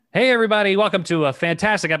Hey, everybody. Welcome to a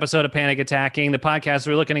fantastic episode of Panic Attacking, the podcast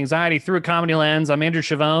where we look at anxiety through a comedy lens. I'm Andrew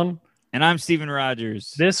Chavone. And I'm Steven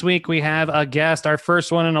Rogers. This week, we have a guest, our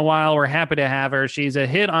first one in a while. We're happy to have her. She's a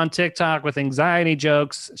hit on TikTok with anxiety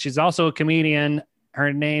jokes. She's also a comedian.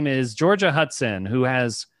 Her name is Georgia Hudson, who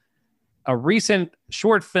has a recent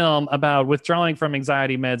short film about withdrawing from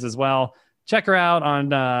anxiety meds as well. Check her out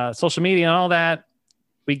on social media and all that.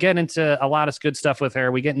 We get into a lot of good stuff with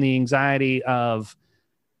her. We get in the anxiety of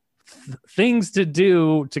things to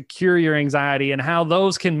do to cure your anxiety and how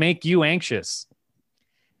those can make you anxious.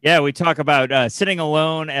 Yeah, we talk about sitting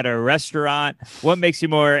alone at a restaurant. What makes you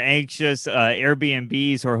more anxious,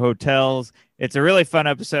 Airbnbs or hotels? It's a really fun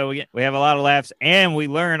episode. We have a lot of laughs, and we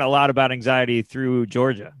learn a lot about anxiety through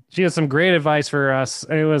Georgia. She has some great advice for us.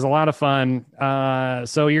 It was a lot of fun.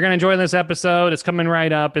 So you're going to enjoy this episode. It's coming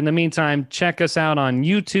right up. In the meantime, check us out on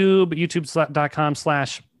YouTube,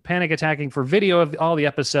 youtube.com/Panic Attacking for video of all the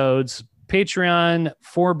episodes. Patreon,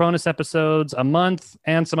 4 bonus episodes a month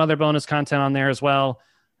and some other bonus content on there as well.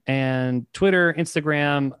 And Twitter,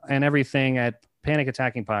 Instagram, and everything at Panic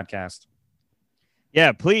Attacking Podcast.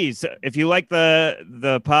 Yeah, please, if you like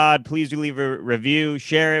the pod, please do leave a review.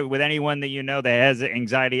 Share it with anyone that you know that has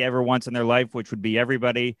anxiety ever once in their life, which would be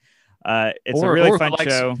everybody. It's a really fun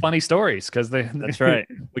show. Funny stories, because that's right.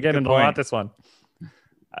 We get into a lot this one.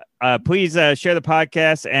 Please share the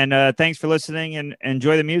podcast, and thanks for listening, and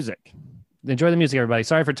enjoy the music. Enjoy the music, everybody.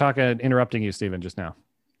 Sorry for interrupting you, Steven, just now.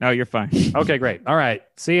 No, you're fine. Okay, great. All right.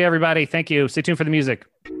 See you, everybody. Thank you. Stay tuned for the music.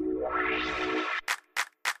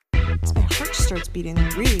 My heart starts beating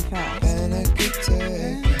really fast. I'm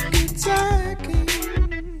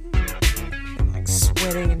like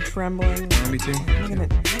sweating and trembling. Me too. I'm gonna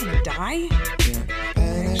die?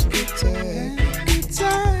 Panic attacking.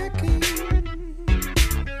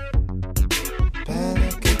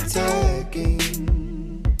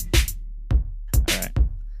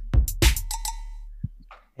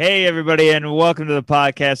 Hey, everybody, and welcome to the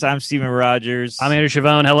podcast. I'm Steven Rogers. I'm Andrew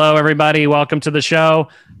Chavone. Hello, everybody. Welcome to the show.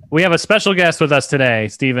 We have a special guest with us today,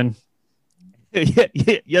 Steven.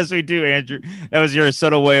 Yes, we do, Andrew. That was your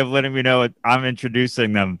subtle way of letting me know I'm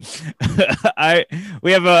introducing them.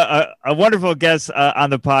 We have a wonderful guest on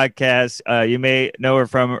the podcast. You may know her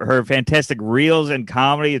from her fantastic reels and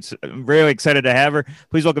comedy. I'm really excited to have her.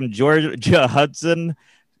 Please welcome Georgia Hudson.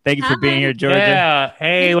 Thank you for being here, Georgia. Yeah.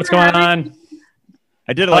 Hey, what's going on?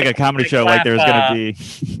 I did like a comedy show like there was going to be.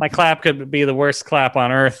 My clap could be the worst clap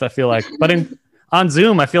on earth, I feel like. But on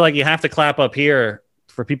Zoom, I feel like you have to clap up here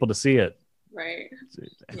for people to see it. Right.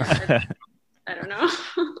 Yeah, I don't know.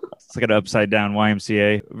 It's like an upside down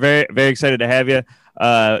YMCA. Very, very excited to have you.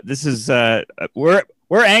 This is we're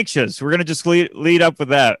anxious. We're going to just lead up with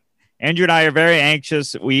that. Andrew and I are very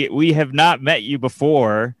anxious. We have not met you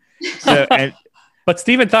before. So, but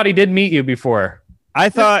Steven thought he did meet you before. I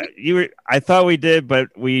thought we did,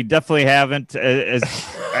 but we definitely haven't.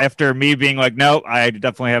 After me being like, no, I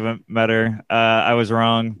definitely haven't met her. I was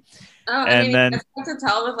wrong. Oh, then it's hard to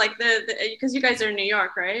tell with like because you guys are in New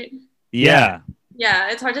York, right? Yeah. Yeah,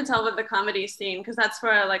 it's hard to tell with the comedy scene because that's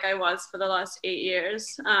where like I was for the last 8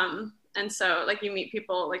 years. And so like you meet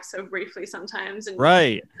people like so briefly sometimes, and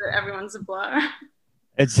right, everyone's a blur.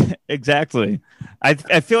 It's exactly. I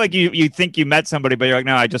feel like you think you met somebody, but you're like,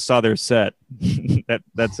 no, I just saw their set.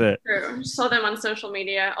 That's it. True. Saw them on social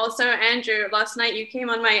media. Also, Andrew, last night you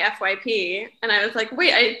came on my FYP, and I was like,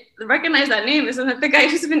 wait, I recognize that name. Isn't that the guy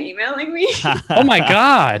who's been emailing me? Oh my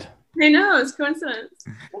God. I know, it's coincidence.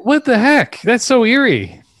 What the heck? That's so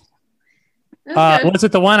eerie. Was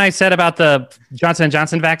it the one I said about the Johnson &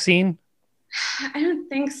 Johnson vaccine? I don't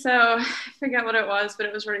think so. I forget what it was, but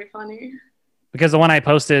it was really funny. Because the one I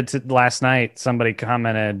posted last night, somebody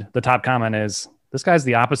commented, the top comment is, this guy's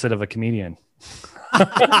the opposite of a comedian.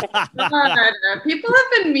 God, people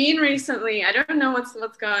have been mean recently. I don't know what's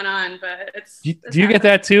going on, but it's... Do you get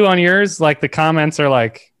that too on yours? Like the comments are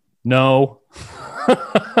like, no.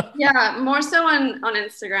 Yeah, more so on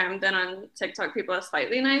Instagram than on TikTok. People are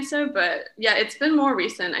slightly nicer, but yeah, it's been more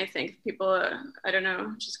recent. I think people are, I don't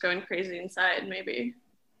know, just going crazy inside maybe.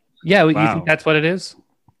 Yeah, wow. You think that's what it is?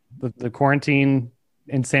 The quarantine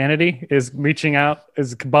insanity is reaching out,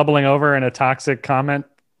 is bubbling over in a toxic comment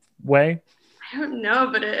way? I don't know,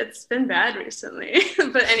 but it's been bad recently.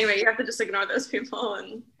 But anyway, you have to just ignore those people.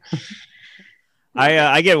 And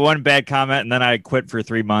I get one bad comment and then I quit for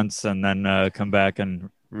 3 months and then come back and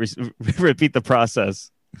repeat the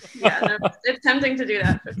process. Yeah, no, it's tempting to do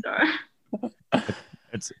that for sure.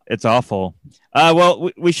 It's awful.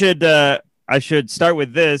 Well, we should. I should start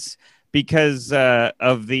with this because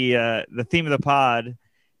of the theme of the pod.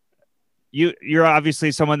 you're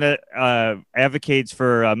obviously someone that advocates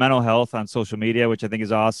for mental health on social media, which I think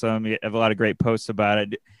is awesome. You have a lot of great posts about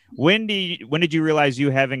it. When did you realize you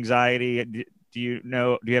have anxiety? Do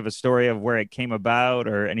you have a story of where it came about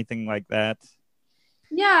or anything like that?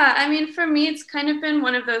 Yeah, I mean, for me, it's kind of been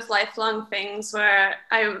one of those lifelong things where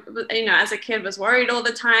I, as a kid was worried all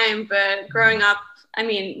the time, but growing up, I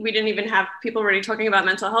mean, we didn't even have people really talking about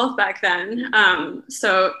mental health back then.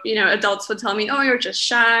 So, adults would tell me, oh, you're just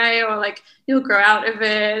shy, or like, you'll grow out of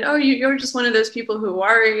it. Oh, you're just one of those people who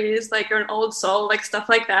worries, like you're an old soul, like stuff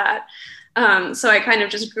like that. So I kind of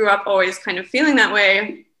just grew up always kind of feeling that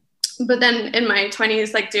way. But then in my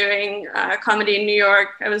 20s, like doing comedy in New York,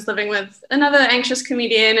 I was living with another anxious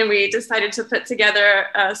comedian, and we decided to put together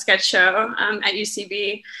a sketch show at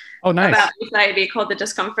UCB. Oh, nice. About anxiety called The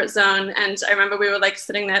Discomfort Zone. And I remember we were like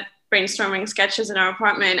sitting there brainstorming sketches in our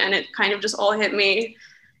apartment, and it kind of just all hit me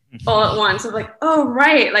all at once of like, oh,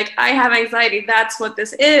 right, like I have anxiety. That's what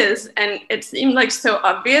this is. And it seemed like so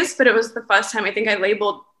obvious, but it was the first time I think I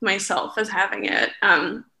labeled myself as having it.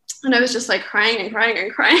 And I was just like crying and crying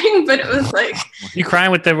and crying, but it was like, you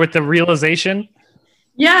crying with the realization?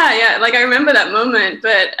 Yeah. Like I remember that moment,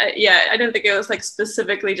 but I don't think it was like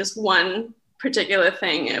specifically just one particular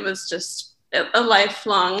thing. It was just a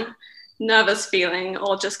lifelong nervous feeling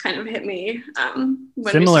all just kind of hit me when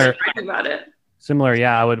we started talking about it. Similar.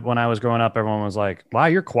 Yeah. When I was growing up, everyone was like, wow,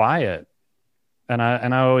 you're quiet. And I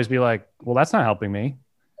would always be like, well, that's not helping me.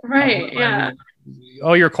 Right. Yeah.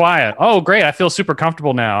 Oh, you're quiet. Oh, great. I feel super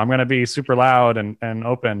comfortable now. I'm going to be super loud and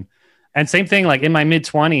open. And same thing, like in my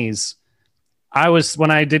mid-20s, when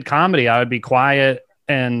I did comedy, I would be quiet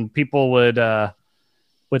and people would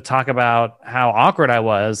talk about how awkward I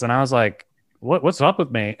was. And I was like, what's up with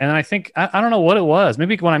me? And I think, I don't know what it was.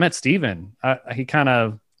 Maybe when I met Steven, he kind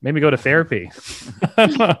of made me go to therapy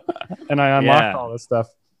and I unlocked all this stuff.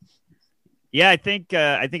 Yeah, I think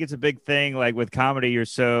it's a big thing. Like with comedy, you're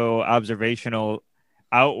so observational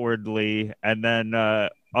outwardly, and then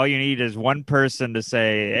all you need is one person to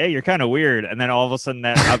say, "Hey, you're kind of weird," and then all of a sudden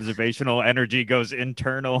that observational energy goes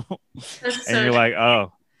internal, and you're like,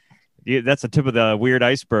 "Oh, that's the tip of the weird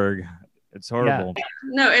iceberg." It's horrible. Yeah.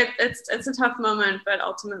 No, it's a tough moment, but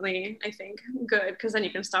ultimately, I think good because then you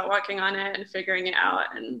can start working on it and figuring it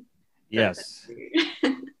out. And yes,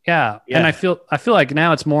 yeah. And I feel like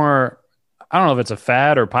now it's more. I don't know if it's a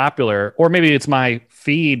fad or popular, or maybe it's my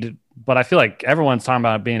feed, but I feel like everyone's talking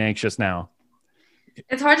about being anxious now.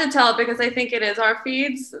 It's hard to tell because I think it is our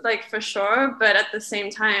feeds, like for sure. But at the same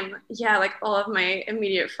time, like all of my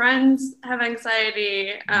immediate friends have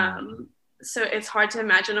anxiety. So it's hard to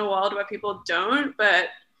imagine a world where people don't, but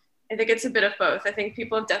I think it's a bit of both. I think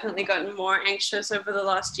people have definitely gotten more anxious over the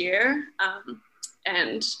last year.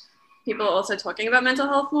 And people are also talking about mental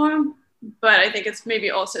health more. But I think it's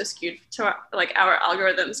maybe also skewed to our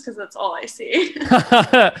algorithms because that's all I see.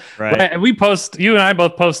 Right. And you and I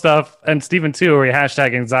both post stuff, and Steven too, where we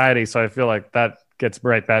hashtag anxiety. So I feel like that gets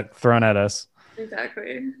right back thrown at us.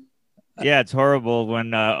 Exactly. Yeah, it's horrible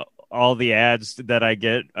when all the ads that I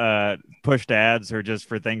get, pushed ads are just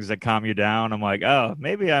for things that calm you down. I'm like, oh,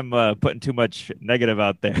 maybe I'm putting too much negative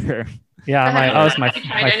out there. Yeah. Have you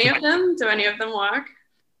tried any of them? Do any of them work?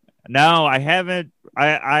 No, I haven't.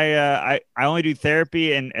 I only do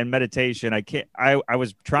therapy and meditation. I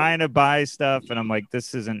was trying to buy stuff and I'm like,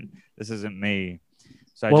 this isn't me.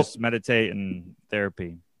 So I just meditate and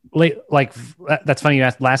therapy. Like that's funny you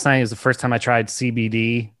asked. Last night is the first time I tried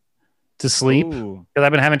CBD to sleep because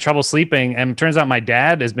I've been having trouble sleeping, and it turns out my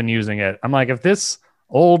dad has been using it. I'm like, if this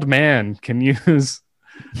old man can use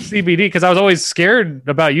CBD, because I was always scared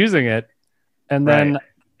about using it, and then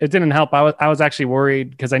it didn't help. I was actually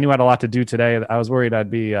worried because I knew I had a lot to do today. I was worried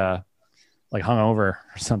I'd be like hungover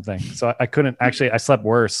or something. So I couldn't actually. I slept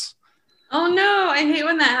worse. Oh no, I hate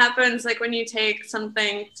when that happens. Like when you take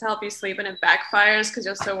something to help you sleep and it backfires because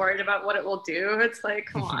you're so worried about what it will do. It's like,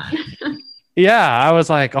 come on. Yeah, I was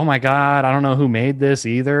like, oh my God, I don't know who made this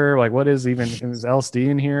either. Like, what is LSD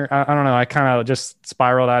in here? I don't know. I kind of just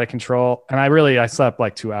spiraled out of control, and I slept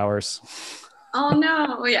like 2 hours. Oh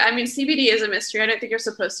no! Well, yeah, I mean, CBD is a mystery. I don't think you're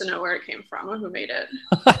supposed to know where it came from or who made it.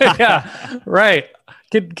 Yeah, right.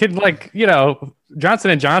 Could like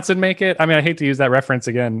Johnson & Johnson make it? I mean, I hate to use that reference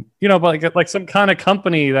again. But like some kind of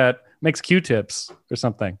company that makes Q-tips or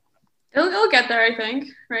something. It'll get there, I think.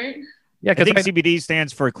 Right? Yeah, because CBD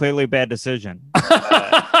stands for clearly bad decision.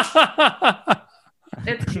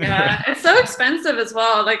 It's so expensive as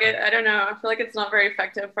well. Like I don't know. I feel like it's not very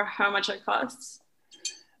effective for how much it costs.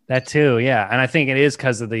 That too, yeah. And I think it is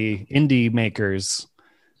because of the indie makers.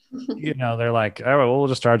 They're like, oh, we'll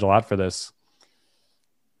just charge a lot for this.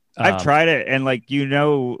 I've tried it, and like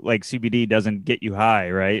like CBD doesn't get you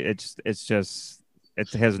high, right? It's just it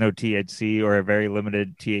has no THC or a very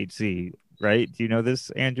limited THC, right? Do you know this,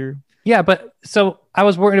 Andrew? Yeah, but so I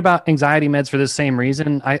was worried about anxiety meds for the same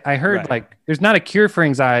reason. I heard Right. like there's not a cure for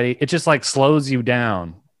anxiety. It just like slows you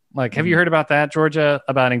down. Like, have you heard about that, Georgia,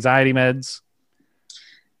 about anxiety meds?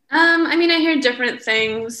 I mean, I hear different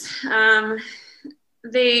things. In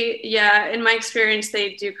my experience,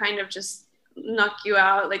 they do kind of just knock you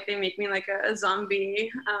out. Like they make me like a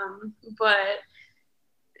zombie. But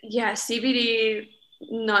yeah, CBD,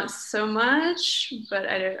 not so much, but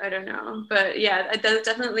I don't know. But yeah, that's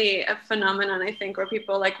definitely a phenomenon, I think, where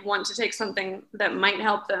people like want to take something that might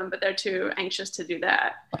help them, but they're too anxious to do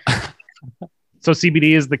that. So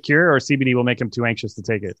CBD is the cure, or CBD will make them too anxious to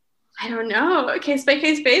take it? I don't know, case by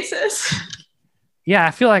case basis. Yeah,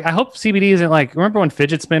 I hope CBD isn't like, remember when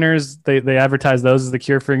fidget spinners, they advertised those as the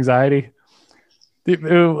cure for anxiety? It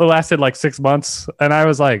lasted like 6 months. And I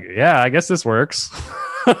was like, yeah, I guess this works.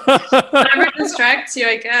 Whatever distracts you,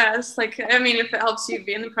 I guess. Like, I mean, if it helps you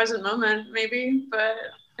be in the present moment, maybe. But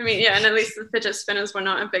I mean, yeah, and at least the fidget spinners were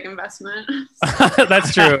not a big investment.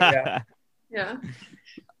 That's true. Yeah. Yeah.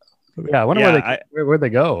 Yeah. I wonder where'd they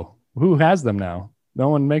go? Who has them now? No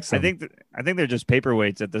one makes them. I think they're just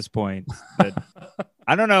paperweights at this point. But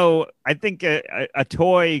I don't know. I think a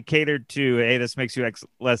toy catered to, hey, this makes you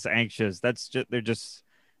less anxious. That's just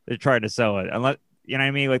they're trying to sell it. Unless, you know what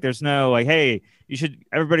I mean? Like there's no like, hey,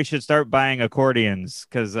 everybody should start buying accordions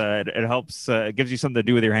because it helps. It gives you something to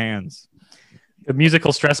do with your hands. The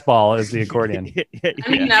musical stress ball is the accordion. I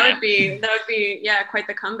mean, that would be quite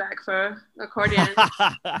the comeback for accordion.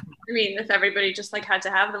 I mean, if everybody just like had to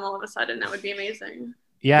have them all of a sudden, that would be amazing.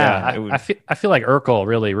 Yeah, I feel like Urkel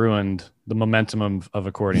really ruined the momentum of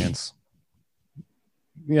accordions.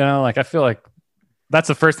 You know, like I feel like that's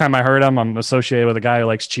the first time I heard him. I'm associated with a guy who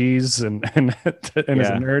likes cheese and is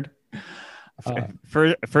a nerd.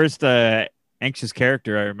 First anxious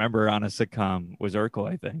character I remember on a sitcom was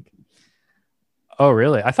Urkel, I think. Oh,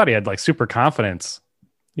 really? I thought he had like super confidence.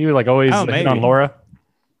 He would like always hit on Laura.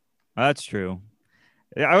 That's true.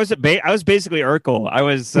 I was basically Urkel. I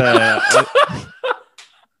was I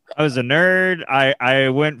was a nerd. I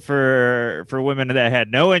went for women that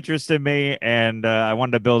had no interest in me, and I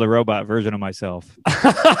wanted to build a robot version of myself.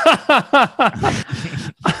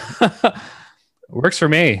 Works for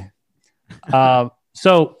me.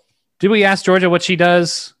 So, did we ask Georgia what she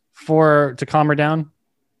does to calm her down?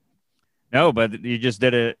 No, but you just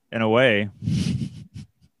did it in a way.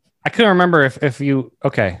 I couldn't remember if you.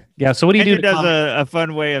 Okay, yeah. So what do you do? It does a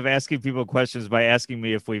fun way of asking people questions by asking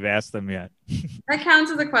me if we've asked them yet. That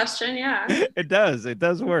counts as a question, yeah. It does. It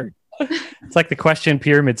does work. It's like the question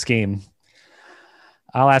pyramid scheme.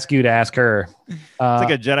 I'll ask you to ask her. It's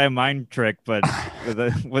like a Jedi mind trick, but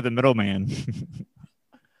with a middleman.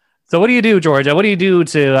 So what do you do, Georgia? What do you do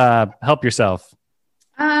to help yourself?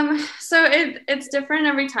 So it's different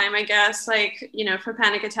every time, I guess. Like, you know, for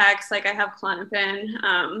panic attacks, like I have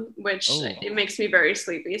Klonopin, which it makes me very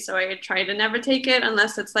sleepy. So I try to never take it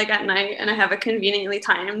unless it's like at night and I have a conveniently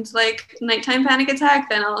timed like nighttime panic attack,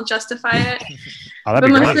 then I'll justify it. But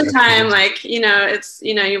most of the time, like, you know, it's,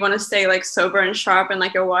 you know, you want to stay like sober and sharp and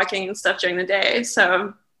like you're walking and stuff during the day.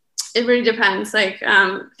 So it really depends. Like,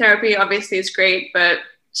 therapy obviously is great, but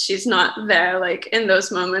she's not there like in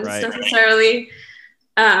those moments necessarily.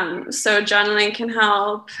 So journaling can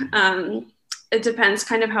help. It depends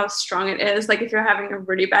kind of how strong it is. Like if you're having a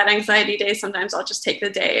really bad anxiety day, sometimes I'll just take the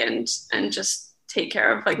day and just take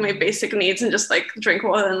care of like my basic needs and just like drink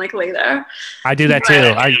water and like lay there. I do that too.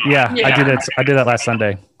 I do that. I did that last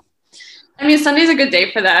Sunday. I mean, Sunday's a good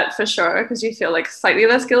day for that for sure, because you feel like slightly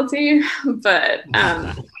less guilty. But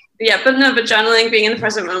but journaling, being in the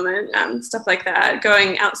present moment, stuff like that,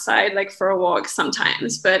 going outside like for a walk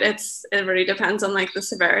sometimes, but it really depends on like the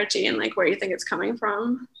severity and like where you think it's coming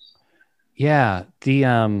from. Yeah. Do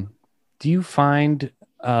you find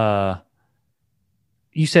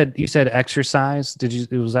you said exercise?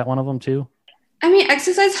 Was that one of them too? I mean,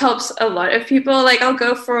 exercise helps a lot of people. Like I'll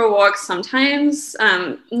go for a walk sometimes,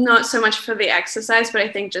 not so much for the exercise, but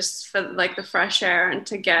I think just for like the fresh air and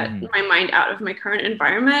to get my mind out of my current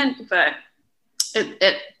environment. But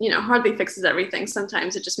it you know, hardly fixes everything.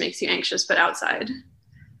 Sometimes it just makes you anxious, but outside.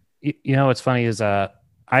 You know, what's funny is I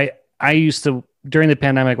used to, during the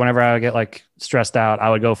pandemic, whenever I would get like stressed out, I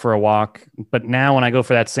would go for a walk. But now when I go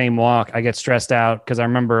for that same walk, I get stressed out because I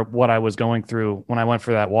remember what I was going through when I went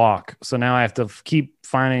for that walk. So now I have to keep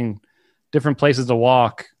finding different places to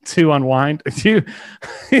walk to unwind. It's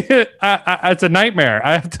a nightmare.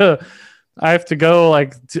 I have to go I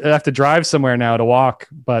have to drive somewhere now to walk.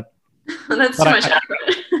 But that's too much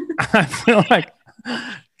effort. I feel like,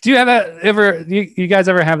 do you have that ever? You guys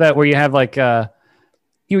ever have that where you have like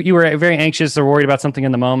you were very anxious or worried about something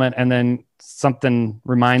in the moment, and then something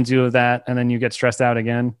reminds you of that, and then you get stressed out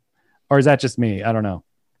again? Or is that just me? I don't know.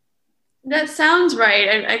 That sounds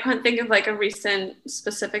right. I can't think of like a recent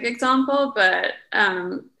specific example, but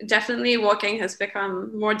definitely walking has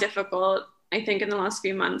become more difficult, I think, in the last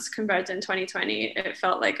few months compared to in 2020. It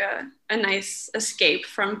felt like a nice escape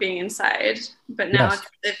from being inside, but now Yes.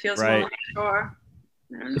 it feels Right. more like a chore.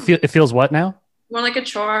 I don't know. It feels what now? More like a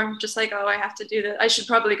chore, just like, oh, I have to do this. I should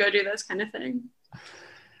probably go do this kind of thing.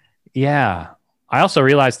 Yeah. I also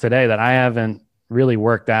realized today that I haven't really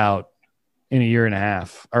worked out in a year and a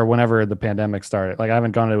half, or whenever the pandemic started. Like, I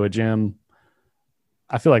haven't gone to a gym.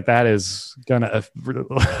 I feel like that is going to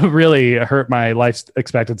really hurt my life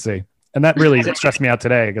expectancy. And that really stressed me out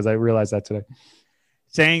today because I realized that today.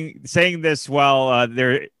 Saying this while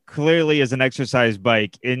there clearly is an exercise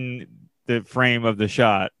bike in the frame of the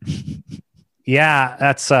shot. Yeah,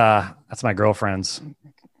 that's my girlfriend's.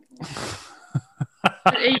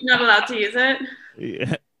 Are you not allowed to use it?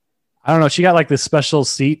 Yeah. I don't know. She got like this special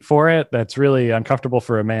seat for it that's really uncomfortable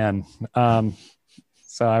for a man.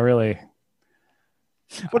 So I really,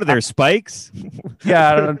 What are there, spikes?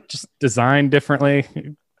 yeah, I don't know, just designed differently.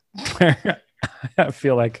 I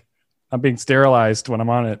feel like I'm being sterilized when I'm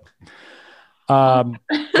on it. Sorry,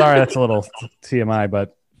 that's a little TMI,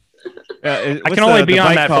 but I can only be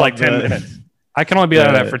on that for like 10 minutes. I can only be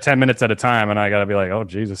on that for 10 minutes at a time, and I got to be like, oh,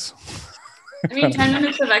 Jesus. I mean, 10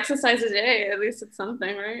 minutes of exercise a day, at least it's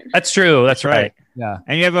something, right? That's true. That's right. right. Yeah.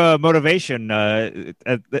 And you have a motivation.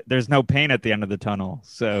 There's no pain at the end of the tunnel.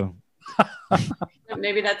 So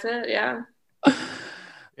Maybe that's it. Yeah.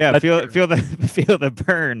 yeah, That's feel the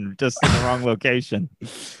burn just in the wrong location.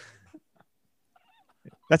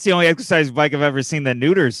 That's the only exercise bike I've ever seen that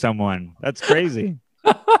neuters someone. That's crazy.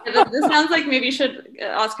 This sounds like maybe you should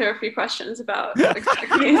ask her a few questions about what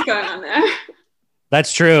exactly is going on there.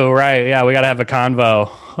 That's true. Right. Yeah. We got to have a convo.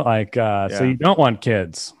 Like, so you don't want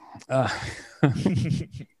kids. Ouch.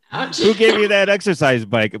 Who gave you that exercise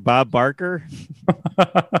bike? Bob Barker?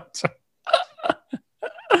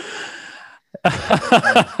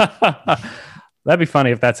 That'd be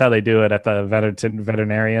funny if that's how they do it at the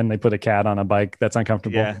veterinarian. They put a cat on a bike that's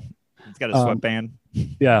uncomfortable. Yeah. It's got a sweatband.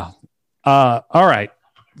 Yeah. All right.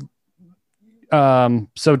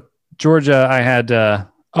 So Georgia, I had, I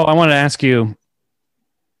wanted to ask you,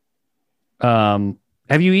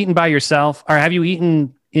 have you eaten by yourself, or have you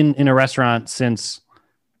eaten in a restaurant since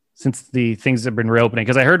the things have been reopening?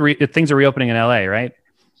 Because I heard things are reopening in LA, right?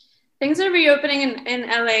 Things are reopening in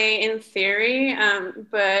LA in theory,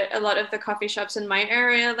 but a lot of the coffee shops in my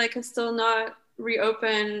area are still not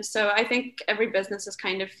reopened. So I think every business is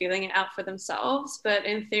kind of feeling it out for themselves. But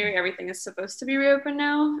in theory, everything is supposed to be reopened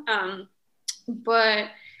now. But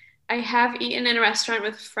I have eaten in a restaurant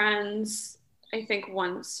with friends, I think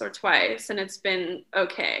once or twice, and it's been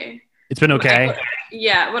okay. It's been okay.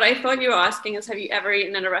 What I thought you were asking is, have you ever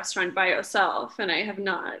eaten in a restaurant by yourself? And I have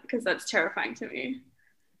not, because that's terrifying to me.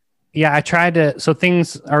 Yeah, I tried to. So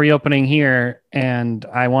things are reopening here, and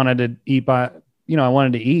I wanted to eat I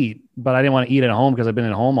wanted to eat, but I didn't want to eat at home because I've been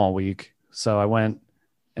at home all week. So I went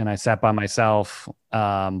and I sat by myself.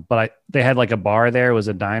 But they had like a bar there. It was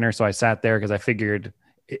a diner. So I sat there because I figured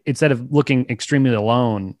instead of looking extremely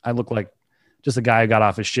alone, I looked like just a guy who got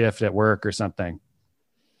off his shift at work or something.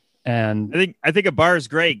 And I think a bar is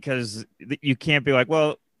great because you can't be like,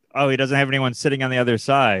 well, oh, he doesn't have anyone sitting on the other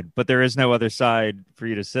side, but there is no other side for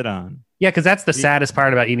you to sit on. Yeah, because that's the saddest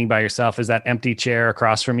part about eating by yourself is that empty chair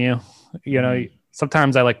across from you. You know,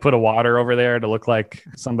 sometimes I put a water over there to look like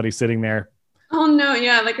somebody's sitting there. Oh no,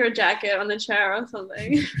 yeah, like her jacket on the chair or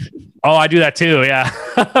something. Oh, I do that too. Yeah.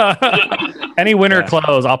 Any winter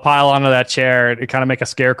clothes, I'll pile onto that chair to kind of make a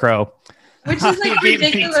scarecrow. Which is Beat me to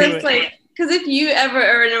ridiculous. it. Because if you ever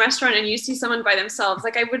are in a restaurant and you see someone by themselves,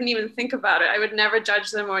 I wouldn't even think about it. I would never judge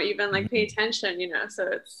them or even pay attention,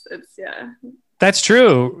 So it's yeah. That's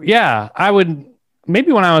true. Yeah. I would,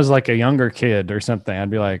 maybe when I was a younger kid or something, I'd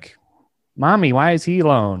be like, Mommy, why is he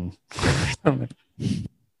alone?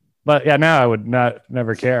 But yeah, now I would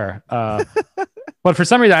never care. But for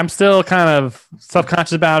some reason, I'm still kind of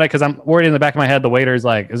self-conscious about it because I'm worried in the back of my head, the waiter's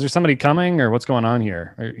like, is there somebody coming or what's going on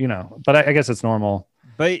here? Or, but I guess it's normal.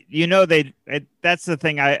 But that's the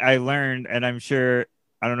thing I learned, and I'm sure,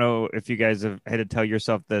 I don't know if you guys have had to tell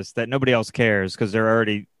yourself this, that nobody else cares because they're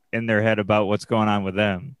already in their head about what's going on with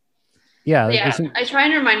them. Yeah. Yeah, I try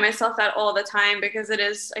and remind myself that all the time because it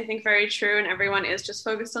is, I think, very true, and everyone is just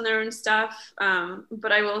focused on their own stuff.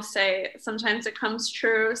 But I will say sometimes it comes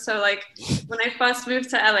true. So like when I first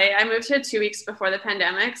moved to LA, I moved here 2 weeks before the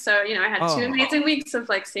pandemic. So, you know, I had 2 amazing weeks of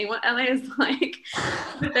like seeing what LA is like.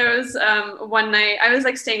 But there was one night I was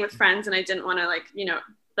like staying with friends and I didn't want to like, you know,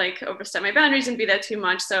 like overstep my boundaries and be there too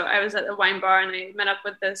much. So I was at a wine bar and I met up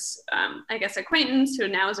with this, I guess, acquaintance who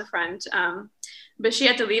now is a friend. But she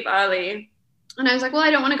had to leave early. And I was like, well,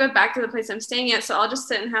 I don't want to go back to the place I'm staying at. So I'll just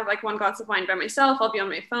sit and have like one glass of wine by myself. I'll be on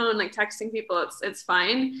my phone, like texting people. It's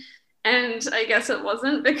fine. And I guess it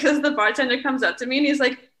wasn't because the bartender comes up to me and he's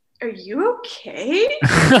like, are you okay?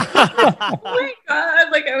 Oh my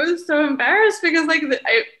God. Like I was so embarrassed because like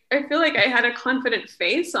I feel like I had a confident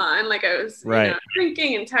face on. Like I was you know,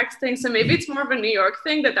 drinking and texting. So maybe it's more of a New York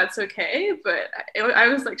thing that's okay. But I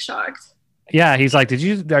was like shocked. Yeah, he's like, did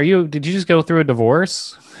you just go through a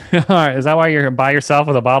divorce? Is that why you're by yourself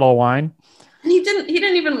with a bottle of wine? And he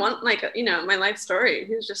didn't even want like, you know, my life story.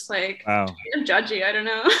 He was just like, wow, judgy. I don't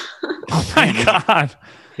know. Oh my God.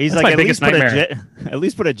 He's That's like, at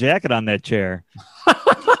least put a jacket on that chair.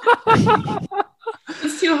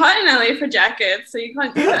 It's too hot in LA for jackets, so you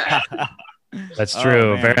can't do that. That's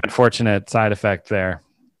true. Very unfortunate side effect there.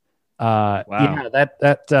 Wow.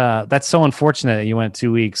 Yeah, that's so unfortunate that you went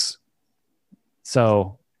 2 weeks.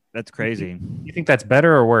 So that's crazy. You think that's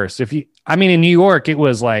better or worse? I mean, in New York, it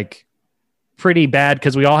was like pretty bad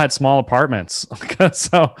because we all had small apartments.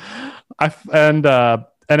 So and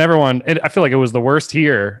everyone, I feel like it was the worst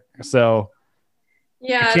here. So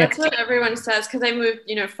yeah, that's what everyone says. Because I moved,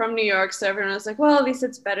 you know, from New York, so everyone was like, "Well, at least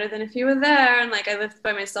it's better than if you were there." And like, I lived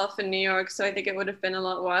by myself in New York, so I think it would have been a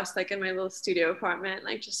lot worse, like in my little studio apartment,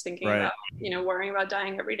 like just thinking about, you know, worrying about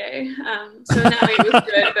dying every day. So now it was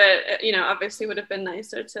good, but you know, obviously, would have been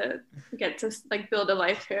nicer to get to like build a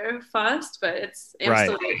life here first. But I'm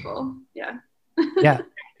still grateful. Yeah. Yeah.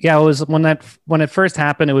 It was when it first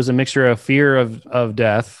happened, it was a mixture of fear of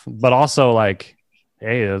death, but also like,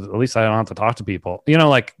 hey, at least I don't have to talk to people, you know,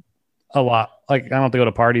 like a lot, like I don't have to go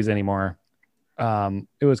to parties anymore.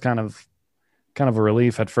 It was kind of a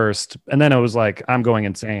relief at first. And then it was like, I'm going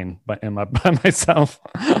insane by myself.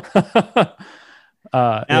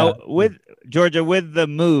 Now with Georgia, with the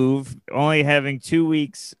move, only having 2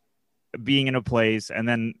 weeks being in a place and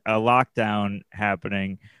then a lockdown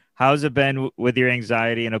happening, how's it been with your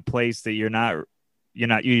anxiety in a place that you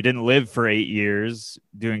didn't live for 8 years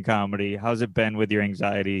doing comedy? How's it been with your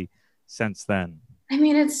anxiety since then? I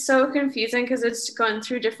mean, it's so confusing because it's gone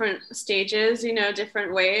through different stages, you know,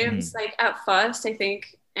 different waves. Like at first, I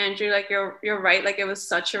think, Andrew, like you're right. Like it was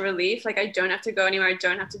such a relief. Like I don't have to go anywhere. I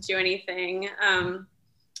don't have to do anything.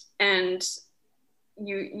 And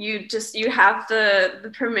you have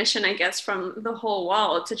the permission, I guess, from the whole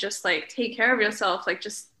world to just like take care of yourself, like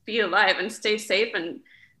just be alive and stay safe and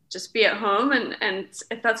just be at home. And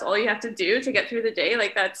if that's all you have to do to get through the day,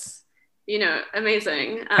 like that's, you know,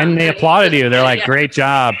 amazing. And they applauded you. They're like, great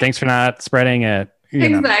job. Thanks for not spreading it.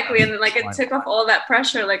 Exactly. And then like it took off all that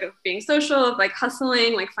pressure, like of being social, of like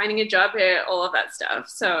hustling, like finding a job here, all of that stuff.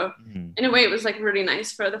 So in a way it was like really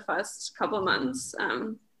nice for the first couple of months.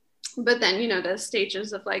 But then, you know, there's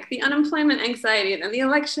stages of like the unemployment anxiety and then the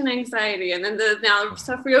election anxiety and then the now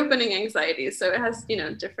stuff reopening anxiety. So it has, you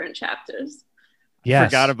know, different chapters. Yes. I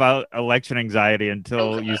forgot about election anxiety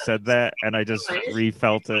until you said that, and I just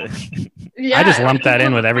refelt it. Yeah, I just lumped that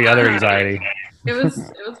in with every other anxiety. It was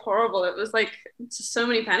horrible. It was like just so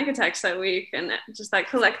many panic attacks that week, and just that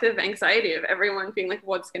collective anxiety of everyone being like,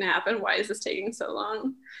 "What's going to happen? Why is this taking so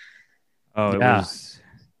long?" Oh, it was.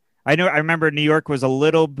 I remember New York was a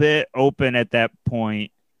little bit open at that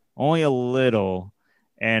point, only a little,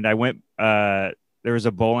 and I went. There was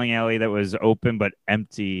a bowling alley that was open but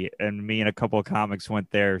empty, and me and a couple of comics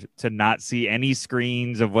went there to not see any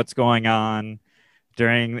screens of what's going on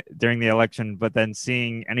during the election. But then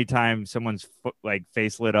seeing anytime someone's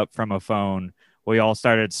face lit up from a phone, we all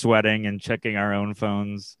started sweating and checking our own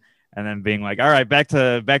phones, and then being like, "All right, back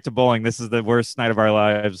to bowling. This is the worst night of our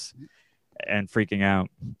lives," and freaking out.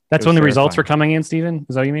 That's when the results were coming in, Steven?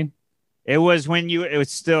 Is that what you mean? It was when it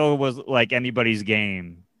still was like anybody's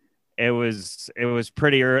game. It was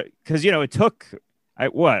pretty early because, you know, it took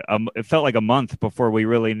it felt like a month before we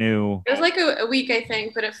really knew. It was like a week, I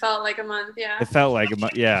think, but it felt like a month. Yeah, it felt like a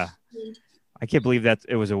month. Yeah, I can't believe that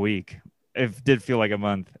it was a week. It did feel like a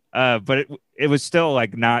month, but it was still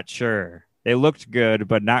like not sure. It looked good,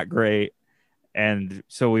 but not great, and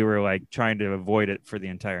so we were like trying to avoid it for the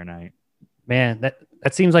entire night. Man,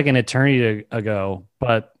 that seems like an eternity ago,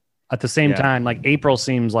 but at the same time, like April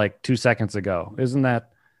seems like 2 seconds ago. Isn't that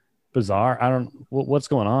bizarre? What's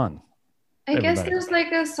going on? I guess everybody. there's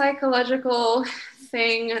like a psychological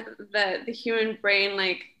thing that the human brain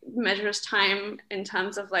like measures time in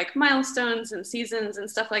terms of like milestones and seasons and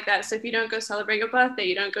stuff like that. So if you don't go celebrate your birthday,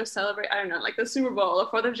 you don't go celebrate, I don't know, like the Super Bowl or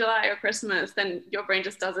 4th of July or Christmas, then your brain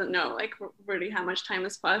just doesn't know like really how much time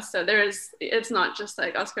has passed. So it's not just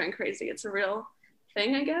like us going crazy. It's a real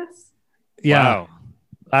thing, I guess. Yeah.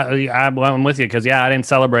 Wow. I'm with you because, I didn't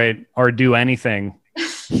celebrate or do anything.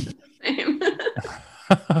 Same.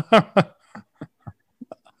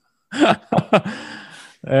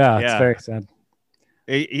 It's very sad.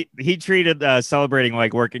 He treated celebrating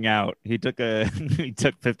like working out. He took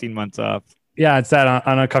 15 months off. Yeah, it's that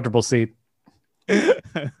on a comfortable seat.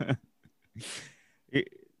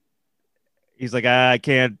 He's like, I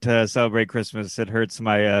can't celebrate Christmas. It hurts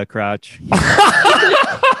my crotch.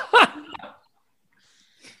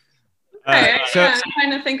 I'm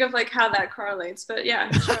trying to think of like how that correlates, but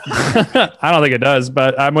yeah, sure. I don't think it does,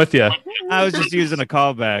 but I'm with you. I was just using a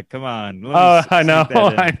callback. Come on. Oh, I know.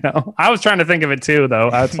 I know. I was trying to think of it too,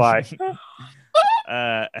 though. That's why.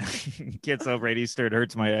 Can't celebrate Easter. It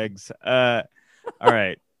hurts my eggs. All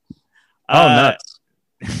right. Nuts.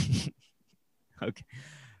 Okay.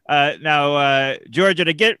 Now, Georgia,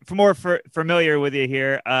 to get more familiar with you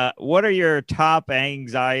here, what are your top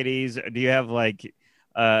anxieties? Do you have like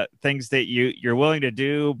things that you're willing to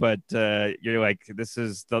do, but you're like, this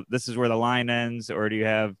is where the line ends? Or do you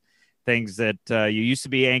have things that you used to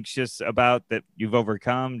be anxious about that you've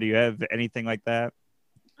overcome? Do you have anything like that?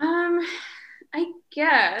 I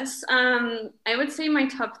guess I would say my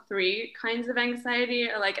top 3 kinds of anxiety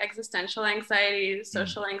are like existential anxiety,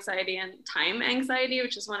 social anxiety, and time anxiety,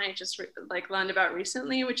 which is one I just learned about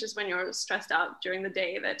recently, which is when you're stressed out during the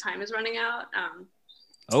day that time is running out.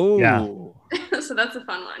 So that's a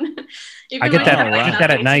fun one. I get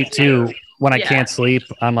that at night too. When I can't sleep,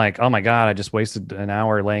 I'm like, oh my God, I just wasted an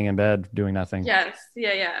hour laying in bed doing nothing. Yes.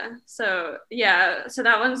 Yeah. So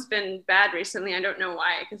that one's been bad recently. I don't know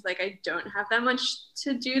why, because like I don't have that much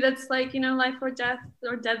to do that's like, life or death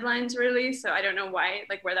or deadlines really. So I don't know why,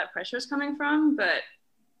 like where that pressure is coming from. But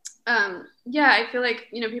I feel like,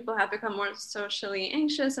 people have become more socially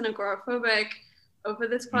anxious and agoraphobic over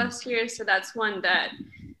this past year. So that's one that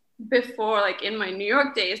before, like in my New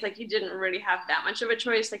York days, like you didn't really have that much of a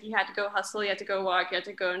choice. Like you had to go hustle, you had to go walk, you had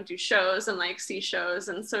to go and do shows and like see shows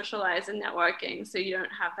and socialize and networking. So you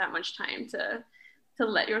don't have that much time to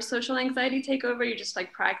let your social anxiety take over. You just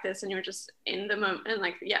like practice and you're just in the moment and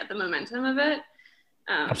like, the momentum of it.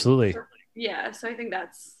 Absolutely. So I think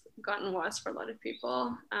that's gotten worse for a lot of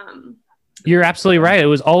people. You're absolutely right.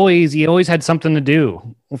 You always had something to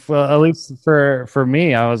do. At least for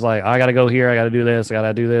me, I was like, I got to go here. I got to do this. I got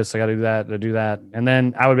to do this. I got to do that. To do that. And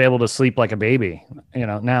then I would be able to sleep like a baby.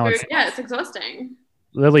 Now it's exhausting.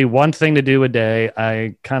 Literally one thing to do a day.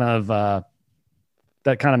 I kind of,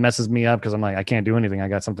 that kind of messes me up because I'm like, I can't do anything. I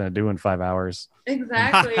got something to do in 5 hours.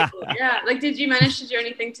 Exactly. Yeah. Like, did you manage to do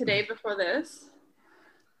anything today before this?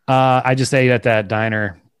 I just ate at that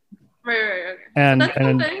diner. Right. Okay. And that's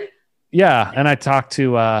something. Yeah, and I talked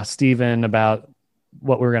to Steven about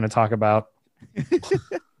what we were going to talk about.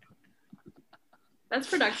 That's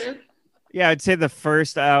productive. Yeah, I'd say the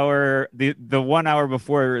first hour, the 1 hour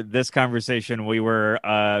before this conversation, we were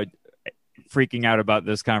freaking out about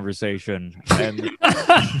this conversation. And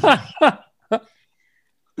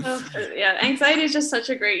anxiety is just such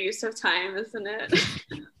a great use of time, isn't it?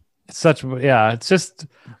 It's just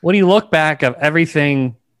when you look back of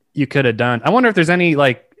everything you could have done. I wonder if there's any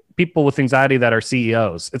like people with anxiety that are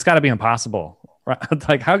CEOs. It's got to be impossible, right?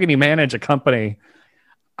 Like, how can you manage a company?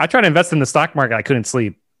 I tried to invest in the stock market. I couldn't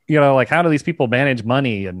sleep. Like, how do these people manage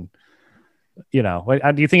money? And, do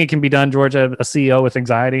you think it can be done, Georgia, a CEO with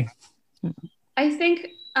anxiety? I think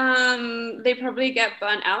they probably get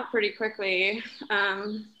burnt out pretty quickly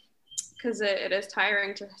because it is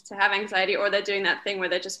tiring to have anxiety, or they're doing that thing where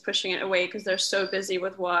they're just pushing it away because they're so busy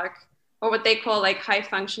with work. Or what they call like high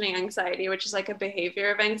functioning anxiety, which is like a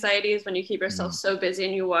behavior of anxiety, is when you keep yourself so busy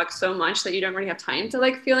and you work so much that you don't really have time to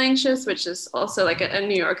like feel anxious, which is also like a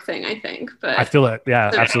New York thing, I think. But I feel it.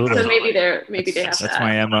 Yeah, absolutely. So maybe they have that's that.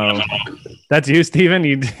 my MO. That's you, Steven?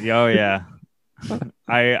 Oh yeah.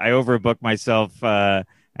 I overbook myself and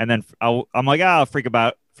then I'm like, I'll freak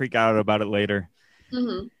out about it later.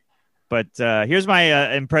 Mm-hmm. But here's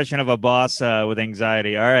my impression of a boss with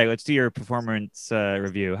anxiety. All right, let's do your performance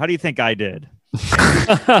review. How do you think I did?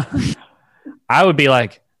 I would be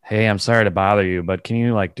like, hey, I'm sorry to bother you, but can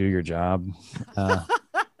you like do your job?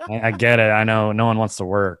 I get it. I know no one wants to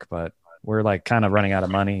work, but we're like kind of running out of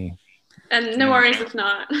money. And no worries if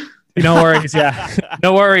not. No worries. Yeah.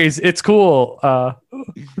 No worries. It's cool. No,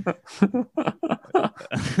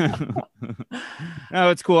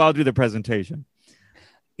 it's cool. I'll do the presentation.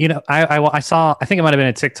 You know, I saw, I think it might have been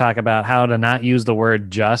a TikTok about how to not use the word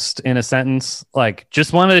just in a sentence. Like,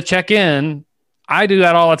 just wanted to check in. I do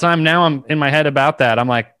that all the time. Now I'm in my head about that. I'm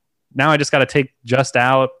like, now I just got to take just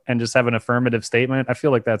out and just have an affirmative statement. I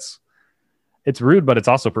feel like it's rude, but it's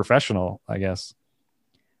also professional, I guess.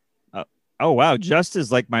 Oh, wow. Just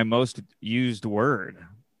is like my most used word.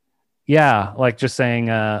 Yeah. Like just saying,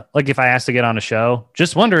 like if I asked to get on a show,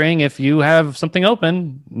 just wondering if you have something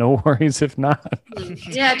open. No worries if not.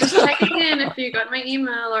 Yeah, just checking in if you got my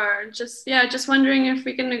email, or just wondering if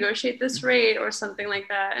we can negotiate this rate or something like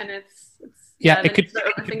that. And it's it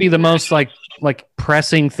could be the most like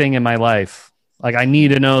pressing thing in my life. Like I need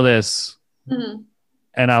to know this. Mm-hmm.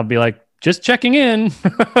 And I'll be like, just checking in.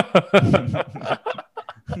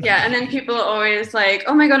 Yeah, and then people always like,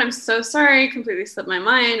 oh my God, I'm so sorry, completely slipped my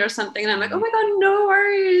mind or something. And I'm like, oh my God, no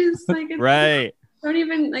worries. Like, right. Don't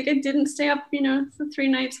even, like, I didn't stay up, for 3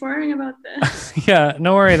 nights worrying about this. Yeah,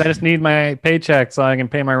 no worries. I just need my paycheck so I can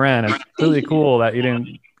pay my rent. It's really cool that you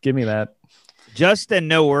didn't give me that. Just and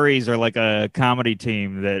No Worries are like a comedy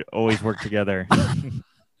team that always work together.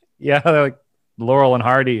 Yeah, they're like Laurel and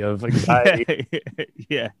Hardy of anxiety.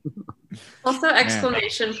 Yeah. Also,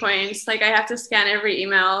 exclamation points. Like I have to scan every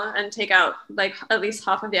email and take out like at least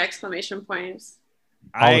half of the exclamation points.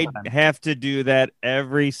 I have to do that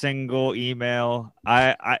every single email.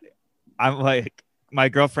 I'm like my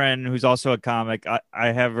girlfriend, who's also a comic.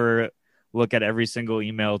 I have her look at every single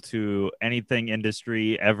email to anything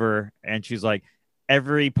industry ever, and she's like,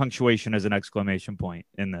 every punctuation is an exclamation point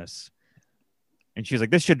in this. And she's like,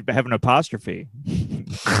 this should have an apostrophe.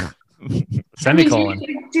 Semicolon.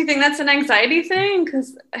 Do you think that's an anxiety thing?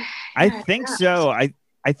 Because I think so. I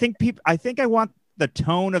think I want the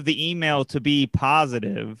tone of the email to be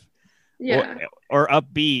positive, or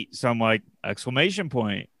upbeat. So I'm like, exclamation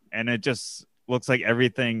point, and it just looks like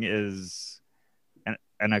everything is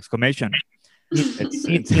an exclamation.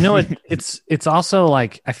 It's also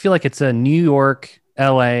like I feel like it's a New York,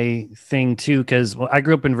 LA thing too, because I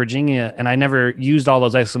grew up in Virginia and I never used all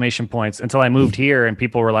those exclamation points until I moved here, and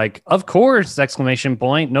people were like, of course, exclamation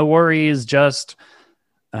point, no worries, just.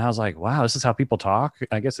 And I was like, wow, this is how people talk.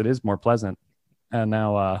 I guess it is more pleasant. And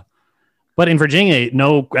now, but in Virginia,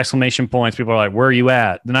 no exclamation points. People are like, where are you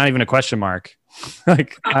at? They're not even a question mark.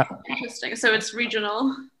 Like, interesting. So it's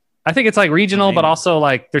regional. I think it's like regional, but also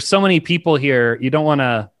like there's so many people here. You don't want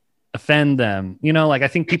to offend them. Like I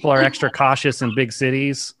think people are extra cautious in big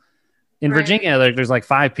cities. In Virginia, there's like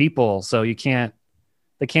 5 people. So they can't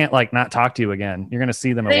like not talk to you again. You're going to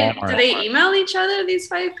see them at Walmart. Do they email each other, these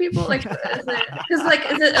 5 people? Like, is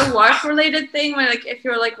it a work related thing where like, if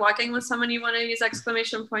you're like walking with someone, you want to use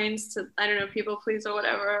exclamation points to, I don't know, people please or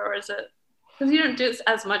whatever? Or is it, because you don't do it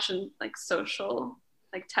as much in like social,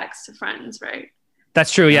 like text to friends, right?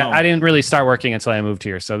 That's true. Yeah. No. I didn't really start working until I moved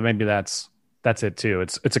here. So maybe that's it too.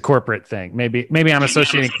 It's a corporate thing. Maybe I'm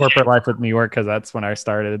associating corporate life with New York because that's when I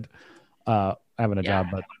started having a job.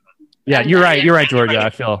 But yeah, you're right. You're right, Georgia. I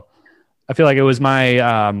feel like it was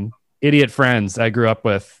my idiot friends I grew up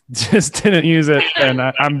with just didn't use it, and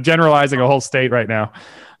I'm generalizing a whole state right now.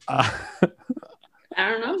 I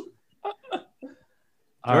don't know.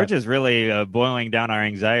 Georgia's really boiling down our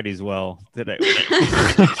anxieties well today.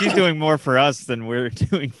 She's doing more for us than we're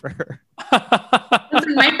doing for her.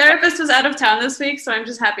 Listen, my therapist was out of town this week, so I'm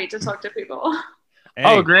just happy to talk to people. Hey,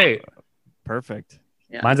 oh, great. Perfect.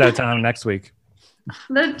 Yeah. Mine's out of town next week.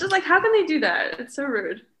 They're just like, how can they do that? It's so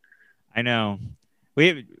rude. I know.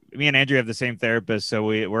 Me and Andrew have the same therapist, so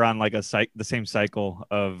we're on like the same cycle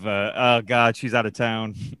of oh God, she's out of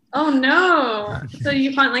town. Oh no! So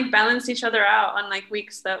you can't like balance each other out on like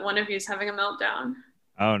weeks that one of you is having a meltdown.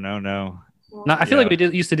 Oh no. No, I feel like we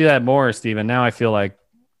used to do that more, Steven. Now I feel like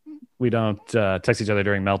we don't text each other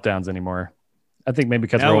during meltdowns anymore. I think maybe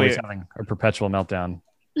because we're always having a perpetual meltdown.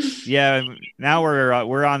 Yeah, now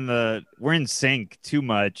we're in sync too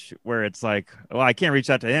much, where it's like, well, I can't reach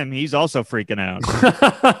out to him. He's also freaking out.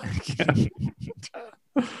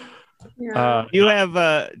 Yeah. Do you have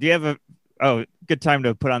a good time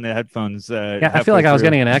to put on the headphones? Yeah, I feel like I was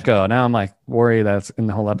getting an echo. Now I'm like worried that's in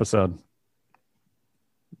the whole episode.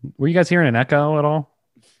 Were you guys hearing an echo at all?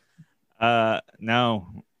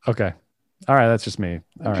 No. Okay. All right, that's just me.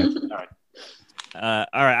 All right. All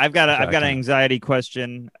right, I've got an anxiety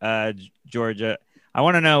question, Georgia. I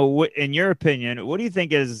want to know, in your opinion, what do you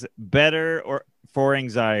think is better for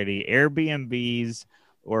anxiety, Airbnbs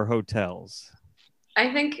or hotels?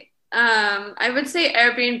 I think I would say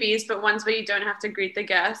Airbnbs, but ones where you don't have to greet the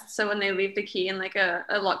guests. So when they leave the key in like a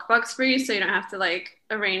lockbox for you, so you don't have to like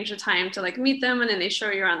arrange a time to like meet them, and then they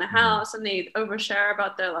show you around the house and they overshare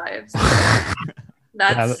about their lives.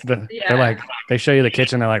 That's they're like, they show you the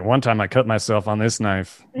kitchen. They're like, one time I cut myself on this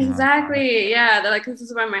knife. Exactly. Yeah. They're like, this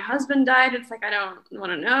is where my husband died. It's like, I don't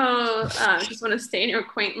want to know. I just want to stay in your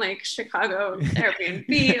quaint, like Chicago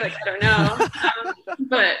Airbnb. Like, I don't know.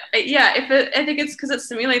 But yeah, I think it's because it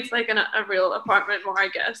simulates like a real apartment more, I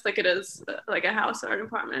guess, like it is like a house or an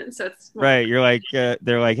apartment. So it's more Right. You're like,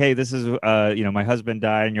 they're like, hey, this is, my husband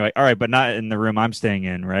died. And you're like, all right, but not in the room I'm staying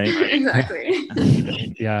in. Right.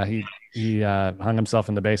 exactly. Yeah. He hung himself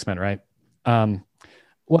in the basement, right? I'm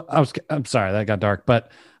sorry, that got dark,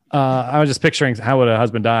 but I was just picturing how would a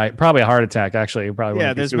husband die? Probably a heart attack, actually. Probably.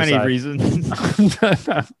 Yeah, there's many reasons.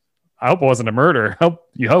 I hope it wasn't a murder.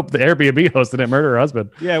 You hope the Airbnb host didn't murder her husband.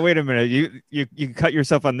 Yeah, wait a minute. You cut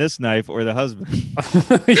yourself on this knife or the husband?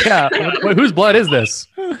 Yeah. Whose blood is this?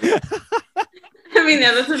 I mean,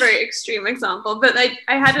 yeah, that's a very extreme example, but I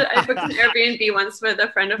booked an Airbnb once with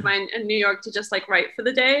a friend of mine in New York to just like write for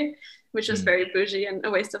the day, which was very bougie and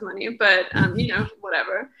a waste of money, but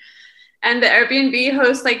whatever. And the Airbnb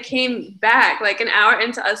host like came back like an hour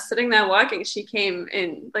into us sitting there walking. She came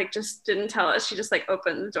in, like just didn't tell us. She just like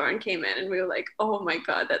opened the door and came in, and we were like, "Oh my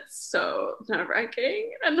god, that's so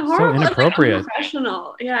nerve-wracking and horrible." So inappropriate. Like,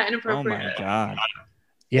 unprofessional. Yeah, inappropriate. Oh my god.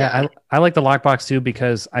 Yeah, I like the lockbox too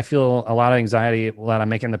because I feel a lot of anxiety that I'm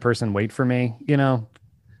making the person wait for me.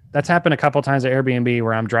 That's happened a couple times at Airbnb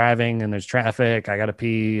where I'm driving and there's traffic. I got to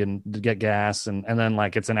pee and get gas. And then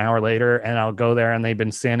like it's an hour later and I'll go there and they've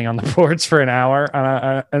been standing on the porch for an hour.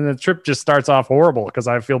 And the trip just starts off horrible because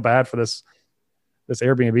I feel bad for this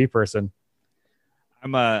Airbnb person.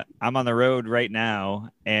 I'm on the road right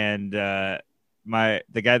now, and the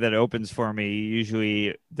guy that opens for me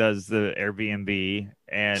usually does the Airbnb,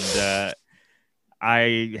 and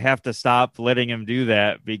I have to stop letting him do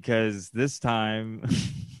that because this time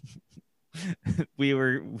we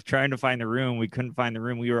were trying to find the room. We couldn't find the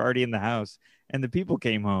room. We were already in the house and the people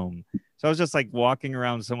came home. So I was just like walking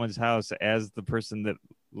around someone's house as the person that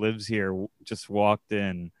lives here just walked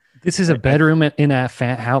in. This is a bedroom in a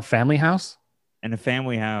family house? In a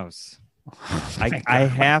family house. I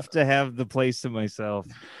have to have the place to myself.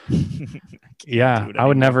 Yeah, I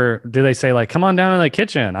would never. Do they say like, come on down to the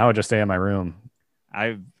kitchen? I would just stay in my room.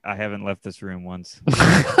 I haven't left this room once.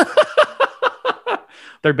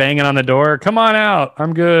 They're banging on the door. Come on out.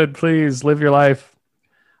 I'm good. Please live your life.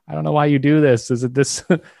 I don't know why you do this. Is it this?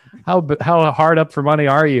 How hard up for money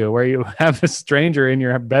are you where you have a stranger in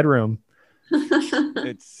your bedroom?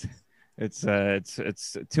 It's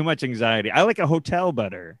too much anxiety. I like a hotel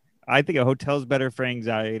better. I think a hotel's better for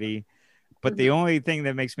anxiety, but the only thing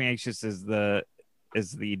that makes me anxious is the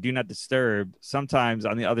do not disturb. Sometimes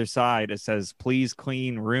on the other side it says please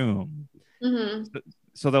clean room. Mm-hmm.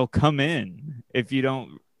 So they'll come in if you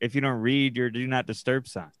don't read your do not disturb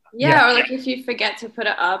sign. Yeah, or like if you forget to put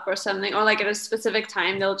it up or something, or like at a specific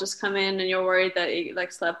time they'll just come in and you're worried that you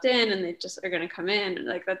like slept in and they just are going to come in, and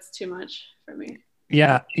like that's too much for me.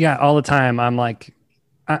 Yeah, all the time. I'm like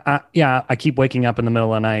I keep waking up in the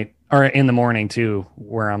middle of the night or in the morning too,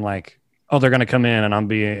 where I'm like, oh, they're going to come in and I'll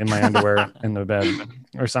be in my underwear in the bed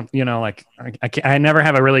or something, like I never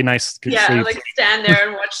have a really nice sleep. Like stand there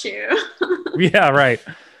and watch you. Yeah, right.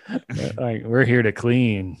 Like we're here to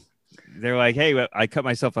clean. They're like, hey, I cut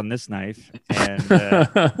myself on this knife. And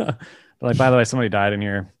like, by the way, somebody died in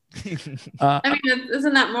here. I mean,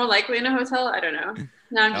 isn't that more likely in a hotel? I don't know.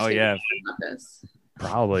 No, I'm just yeah. About this.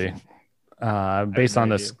 Probably. Based on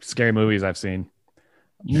the scary movies I've seen.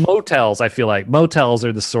 Motels, I feel like motels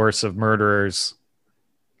are the source of murderers.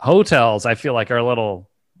 Hotels, I feel like, are a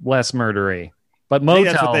little less murdery, but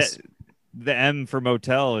motels. The M for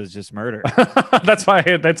motel is just murder. that's why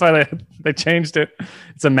they changed it.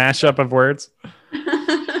 It's a mashup of words.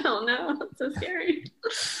 Oh no, that's so scary.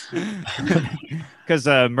 Because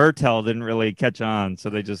Myrtle didn't really catch on, so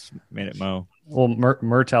they just made it Mo. Well,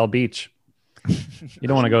 Myrtle Beach. You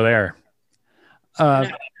don't want to go there.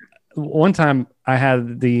 One time I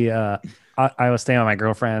had I was staying with my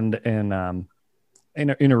girlfriend in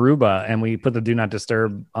Aruba, and we put the do not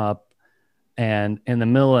disturb up, and in the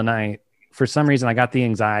middle of the night, for some reason I got the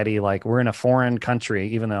anxiety, like we're in a foreign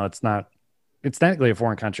country, even though it's technically a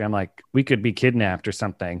foreign country. I'm like, we could be kidnapped or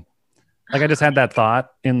something. Like I just had that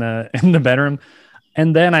thought in the bedroom.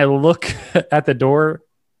 And then I look at the door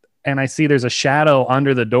and I see there's a shadow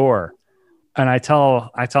under the door. And I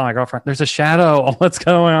tell my girlfriend, there's a shadow. What's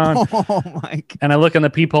going on? Oh my God. And I look in the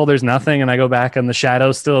peephole, there's nothing. And I go back and the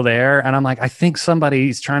shadow's still there. And I'm like, I think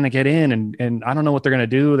somebody's trying to get in and I don't know what they're going to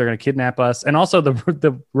do. They're going to kidnap us. And also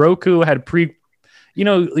the Roku had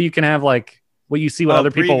you can have like what you see what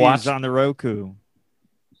other people previews watch on the Roku.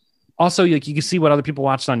 Also, like you can see what other people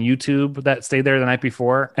watched on YouTube that stayed there the night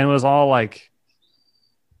before. And it was all like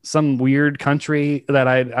some weird country that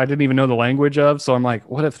I didn't even know the language of. So I'm like,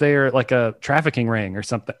 what if they're like a trafficking ring or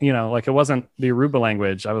something? Like it wasn't the Aruba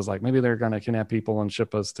language. I was like, maybe they're going to kidnap people and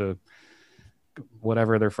ship us to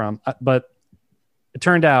whatever they're from. But it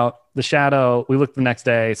turned out the shadow, we looked the next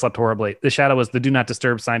day, slept horribly. The shadow was the do not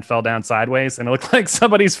disturb sign fell down sideways and it looked like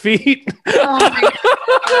somebody's feet. Oh my God.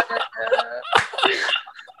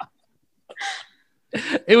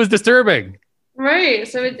 It was disturbing. Right.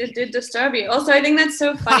 So it did disturb you. Also, I think that's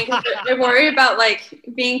so funny because they worry about like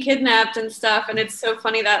being kidnapped and stuff. And it's so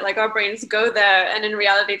funny that like our brains go there. And in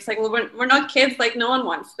reality, it's like, well, we're not kids. Like no one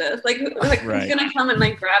wants this. Like Right. who's going to come and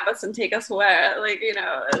like grab us and take us where? Like, I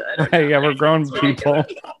don't know. Yeah, we're grown people.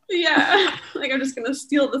 Yeah. Like I'm just going to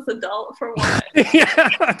steal this adult for what?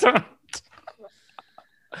 Yeah.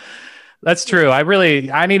 That's true.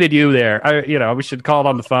 I needed you there. We should call it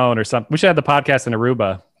on the phone or something. We should have the podcast in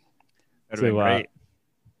Aruba. That'd be great.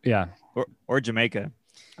 Yeah. Or Jamaica.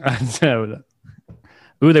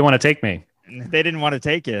 Ooh, they want to take me. They didn't want to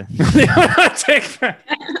take you. They want to take me.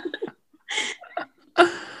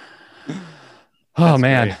 Oh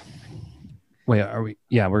man. great. Wait, are we?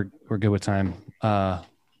 Yeah, we're good with time.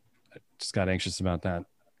 Just got anxious about that.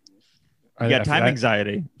 You got time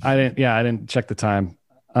anxiety. I didn't check the time.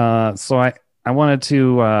 So I wanted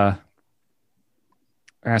to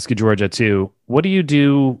ask you, Georgia, too. What do you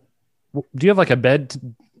do? Do you have like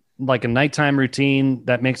a nighttime routine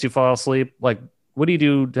that makes you fall asleep? Like, what do you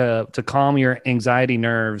do to calm your anxiety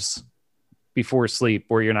nerves before sleep,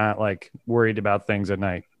 where you're not like worried about things at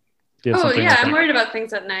night? I'm worried about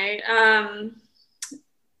things at night.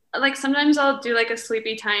 Like sometimes I'll do like a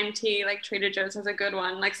sleepy time tea, like Trader Joe's has a good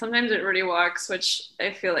one. Like sometimes it really works, which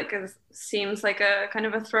I feel like seems like a kind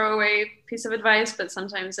of a throwaway piece of advice, but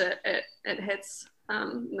sometimes it hits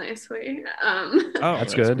nicely.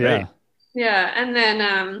 That's good. Great. Yeah. Yeah. And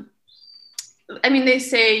then, they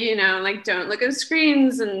say, like don't look at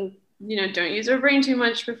screens and, don't use your brain too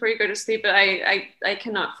much before you go to sleep. But I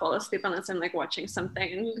cannot fall asleep unless I'm like watching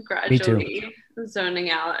something and gradually zoning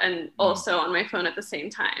out and also on my phone at the same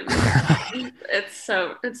time.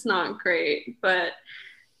 It's not great, but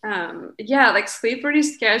like sleep really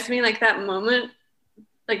scares me. Like that moment,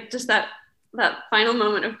 like just that final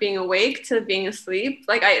moment of being awake to being asleep.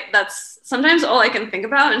 Like that's sometimes all I can think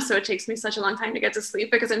about. And so it takes me such a long time to get to sleep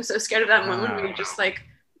because I'm so scared of that moment where you just like,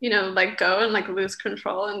 like go and like lose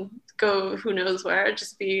control and go who knows where,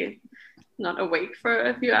 just be not awake for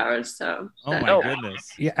a few hours. So my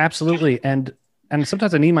goodness. Yeah, absolutely. And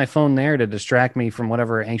sometimes I need my phone there to distract me from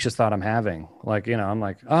whatever anxious thought I'm having. Like, I'm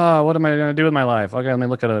like, oh, what am I going to do with my life? Okay, let me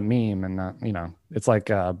look at a meme and, it's like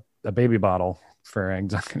a baby bottle for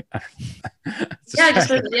anxiety.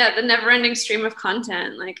 The never-ending stream of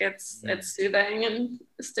content. Like it's soothing and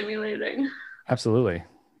stimulating. Absolutely.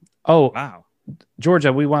 Oh, Wow.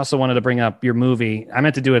 Georgia, we also wanted to bring up your movie. I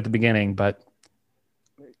meant to do it at the beginning, but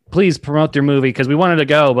please promote your movie because we wanted to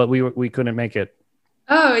go, but we couldn't make it.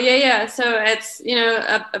 Oh, yeah. So it's,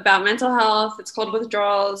 about mental health. It's called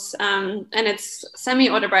Withdrawals. And it's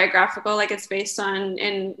semi-autobiographical. Like it's based on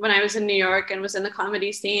when I was in New York and was in the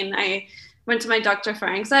comedy scene, I went to my doctor for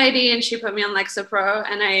anxiety and she put me on Lexapro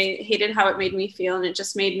and I hated how it made me feel. And it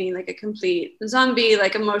just made me like a complete zombie,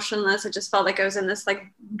 like emotionless. It just felt like I was in this like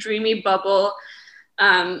dreamy bubble.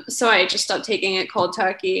 So I just stopped taking it cold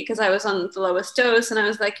turkey because I was on the lowest dose and I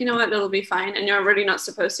was like, you know what, it'll be fine. And you're already not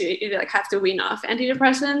supposed to, you like have to wean off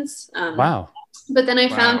antidepressants. Wow. But then I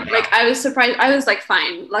found like, I was surprised. I was like,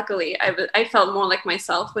 fine. Luckily I felt more like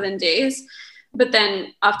myself within days. But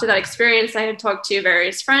then after that experience, I had talked to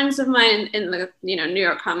various friends of mine in the, New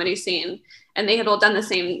York comedy scene, and they had all done the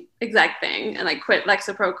same exact thing and like quit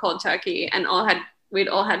Lexapro cold turkey and we'd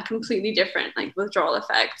all had completely different like withdrawal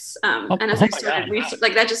effects. And as I started research,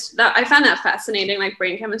 like I found that fascinating, like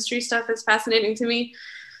brain chemistry stuff is fascinating to me.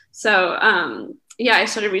 So I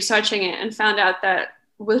started researching it and found out that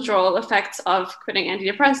withdrawal effects of quitting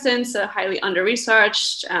antidepressants are highly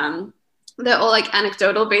under-researched. They're all like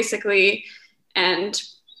anecdotal basically. And,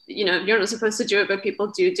 you're not supposed to do it, but people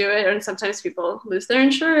do it. And sometimes people lose their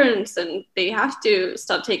insurance and they have to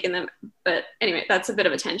stop taking them. But anyway, that's a bit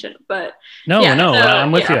of a tangent. But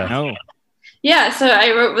I'm with you. No. Yeah, so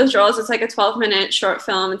I wrote Withdrawals. It's like a 12-minute short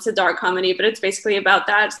film. It's a dark comedy, but it's basically about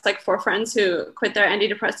that. It's like four friends who quit their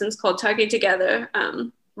antidepressants cold turkey together,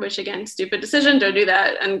 which again, stupid decision, don't do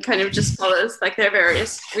that, and kind of just follows like their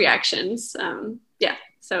various reactions. Yeah,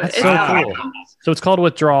 so That's it's so out. cool. So it's called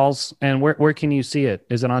Withdrawals, and where can you see it?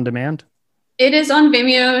 Is it on demand? It is on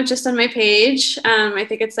Vimeo, just on my page. I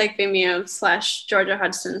think it's like Vimeo/Georgia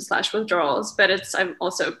Hudson/withdrawals, but I've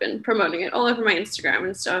also been promoting it all over my Instagram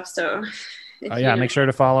and stuff. So Yeah, make sure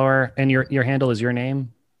to follow her. And your handle is your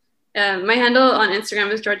name? my handle on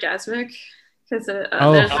Instagram is Georgasmic, because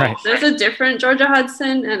right. there's a different Georgia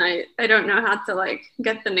Hudson, and I don't know how to like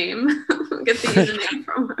get the name, get the username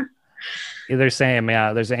from her. They're saying,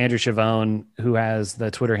 yeah, there's Andrew Chavone who has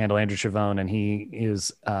the Twitter handle Andrew Chavone, and he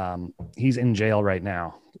is he's in jail right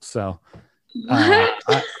now. So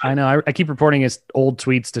I know I keep reporting his old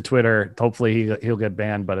tweets to Twitter. Hopefully he'll get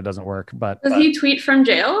banned, but it doesn't work. But Does he tweet from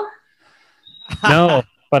jail? no,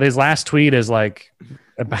 but his last tweet is like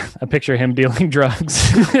a picture of him dealing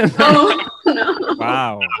drugs. Oh no!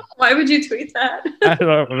 Wow. Why would you tweet that? I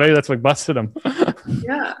don't know, maybe that's what busted him.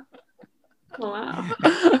 Yeah. Oh, wow.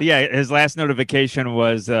 Yeah, his last notification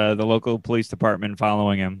was the local police department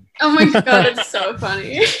following him. Oh my god, it's so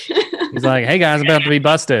funny. He's like, "Hey guys, I'm about to be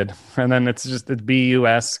busted," and then it's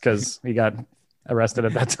BUS because he got arrested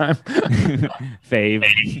at that time. Fave.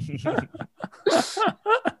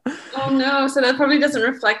 Oh no, so that probably doesn't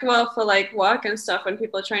reflect well for like work and stuff when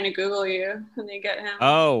people are trying to Google you and they get him.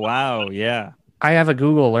 Oh, wow. Yeah. I have a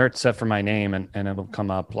Google alert set for my name, and it'll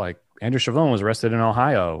come up like Andrew Chavone was arrested in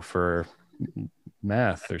Ohio for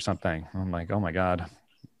meth or something. I'm like, oh my god,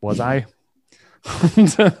 was I?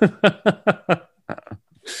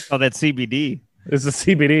 Oh, that's CBD. It's a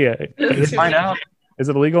CBD. Is it mine out? Is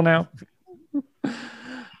it illegal now?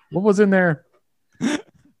 What was in there?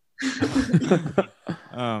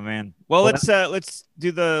 Oh man. Well, let's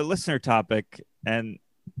do the listener topic, and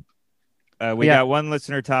we got one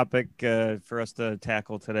listener topic for us to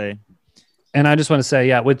tackle today. And I just want to say,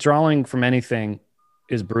 yeah, withdrawing from anything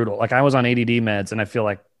is brutal. Like I was on ADD meds, and I feel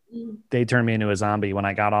like they turned me into a zombie when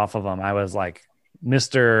I got off of them. I was like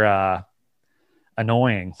Mr.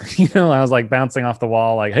 Annoying, I was like bouncing off the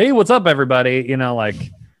wall, like, "Hey, what's up, everybody?" Like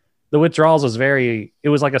the withdrawals it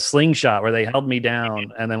was like a slingshot where they held me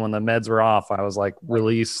down, and then when the meds were off, I was like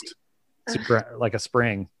released like a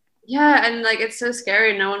spring. Yeah, and like it's so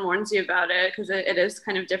scary. No one warns you about it because it is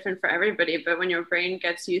kind of different for everybody. But when your brain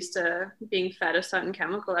gets used to being fed a certain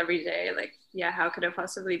chemical every day, like, yeah, how could it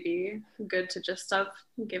possibly be good to just stop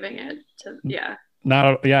giving it to? Yeah.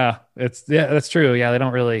 That's true. Yeah, they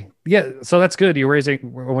don't really. Yeah, so that's good. You're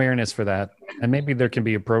raising awareness for that, and maybe there can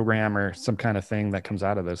be a program or some kind of thing that comes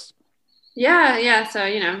out of this. Yeah. So,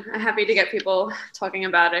 I'm happy to get people talking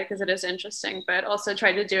about it because it is interesting, but also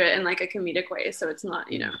try to do it in like a comedic way. So it's not,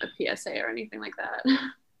 a PSA or anything like that.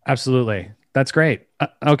 Absolutely. That's great.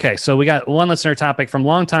 Okay. So we got one listener topic from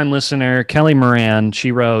longtime listener, Kelly Moran.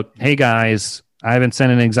 She wrote, "Hey guys, I haven't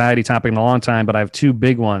sent an anxiety topic in a long time, but I have two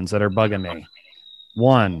big ones that are bugging me.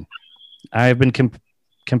 One, I've been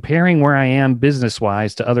comparing where I am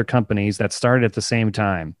business-wise to other companies that started at the same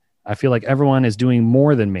time. I feel like everyone is doing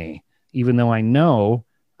more than me, even though I know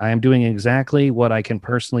I am doing exactly what I can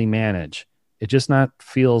personally manage. It just not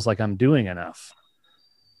feels like I'm doing enough."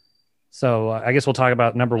 So I guess we'll talk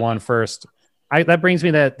about number one first. That brings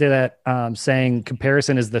me to that saying,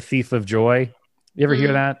 comparison is the thief of joy. You ever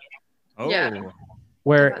hear that? Oh. Yeah.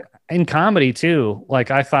 Where in comedy too,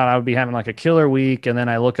 like I thought I would be having like a killer week, and then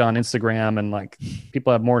I look on Instagram and like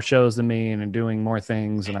people have more shows than me and are doing more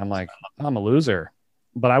things, and I'm like, I'm a loser.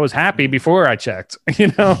 But I was happy before I checked,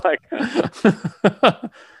 like.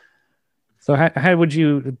 So how would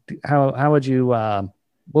you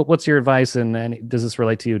what's your advice, and does this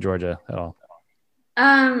relate to you, Georgia, at all?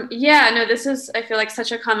 Yeah, no, this is, I feel like,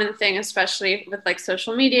 such a common thing, especially with like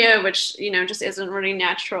social media, which, just isn't really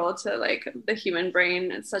natural to like the human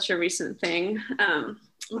brain. It's such a recent thing.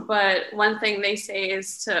 But one thing they say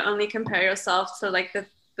is to only compare yourself to like the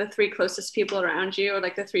three closest people around you, or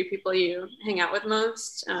like the three people you hang out with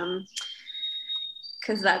most.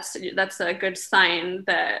 Because that's a good sign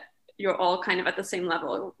that you're all kind of at the same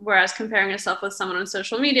level. Whereas comparing yourself with someone on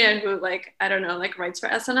social media who, like, I don't know, like writes for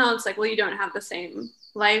SNL, it's like, well, you don't have the same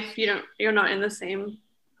life. You're not in the same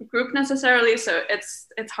group necessarily. So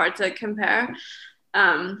it's hard to compare.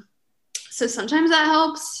 So sometimes that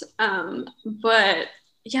helps. But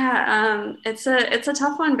yeah, it's a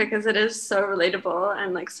tough one because it is so relatable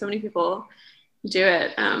and like so many people do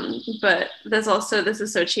it. But there's also, this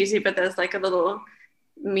is so cheesy, but there's like a little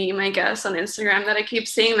meme, I guess, on Instagram that I keep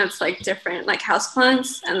seeing that's like different, like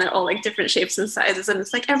houseplants, and they're all like different shapes and sizes, and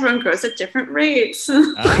it's like everyone grows at different rates.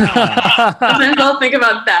 Ah. Sometimes I'll think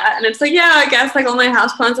about that, and it's like, yeah, I guess like all my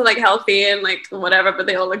houseplants are like healthy and like whatever, but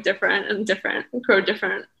they all look different and grow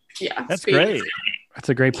different. Yeah, That's speeds. great. That's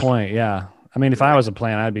a great point. Yeah. I mean, if I was a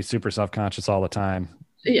plant, I'd be super self-conscious all the time.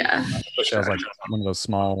 Yeah, Especially as like one of those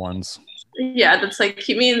small ones. yeah, that's like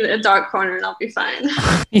keep me in a dark corner and I'll be fine.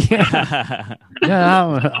 Yeah.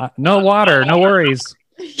 Yeah. No water. No worries.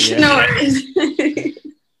 No worries.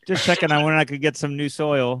 Just checking on when I could get some new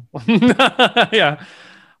soil. Yeah.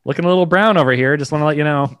 Looking a little brown over here. Just want to let you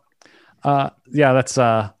know. Yeah, that's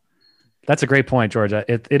a great point, Georgia.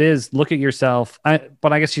 It is look at yourself.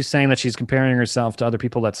 But I guess she's saying that she's comparing herself to other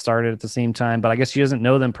people that started at the same time, but I guess she doesn't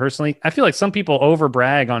know them personally. I feel like some people over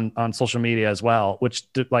brag on social media as well, which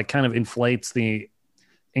like kind of inflates the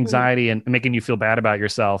anxiety and making you feel bad about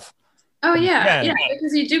yourself. Oh yeah, Yeah.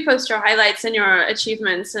 because you do post your highlights and your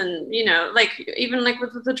achievements, and you know, like even like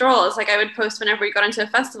with the draws, like I would post whenever we got into a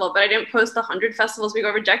festival, but I didn't post the 100 festivals we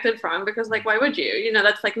got rejected from because like why would you? You know,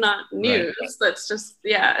 that's like not news. Right. That's just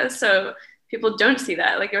so people don't see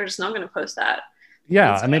that. Like you're just not going to post that.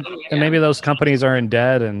 Yeah. That's And maybe those companies are in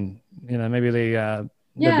debt and, you know, maybe they're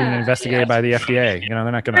being investigated by the FDA. You know,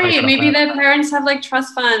 they're not going to. Right. Maybe their parents have like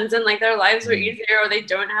trust funds and like their lives were easier, or they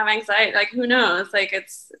don't have anxiety. Like who knows? Like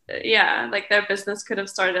it's like their business could have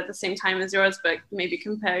started at the same time as yours, but maybe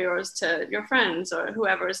compare yours to your friends or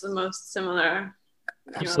whoever is the most similar.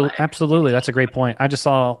 Absolutely. That's a great point. I just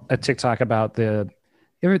saw a TikTok about the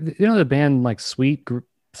band like Sweet Group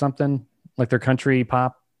something, like their country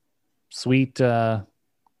pop, Sweet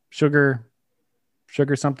Sugar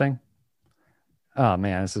something. Oh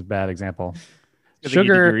man, this is a bad example.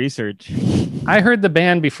 Sugar research. I heard the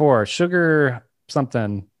band before, Sugar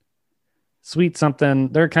something, Sweet something.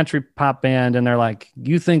 They're a country pop band, and they're like,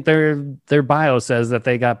 you think their bio says that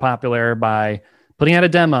they got popular by putting out a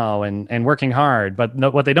demo and working hard, but no,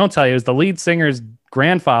 what they don't tell you is the lead singer's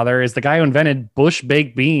grandfather is the guy who invented Bush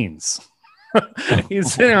baked beans.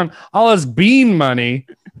 He's sitting on all his bean money.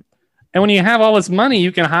 And when you have all this money,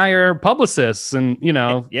 you can hire publicists and, you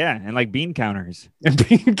know. Yeah, and like bean counters. And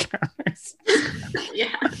bean counters.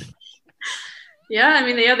 Yeah. Yeah, I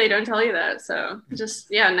mean, they don't tell you that. So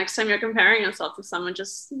just, next time you're comparing yourself to someone,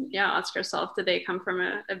 just, ask yourself, did they come from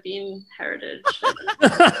a bean heritage?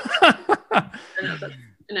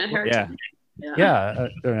 Yeah. I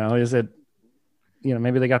don't know. Is it, you know,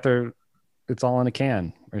 maybe they got it's all in a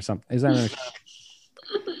can or something. Is that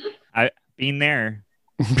been there?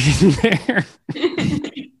 Being there.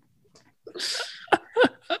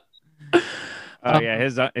 Oh yeah,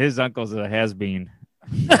 his uncle's a has-been.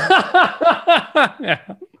 Yeah.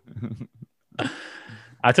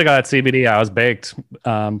 I took out that CBD. I was baked.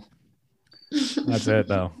 That's it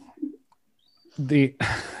though. Where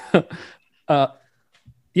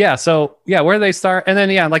do they start? And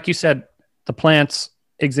then like you said, the plants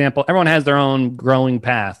example. Everyone has their own growing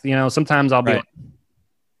path. You know, sometimes I'll be like,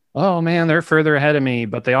 oh man, they're further ahead of me,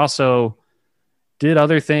 but they also did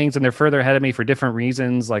other things and they're further ahead of me for different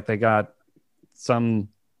reasons. Like they got some,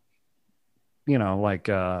 you know, like,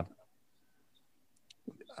 I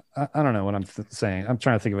don't know what I'm saying. I'm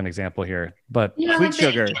trying to think of an example here, but Sweet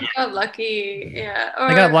Sugar. They got lucky. Yeah.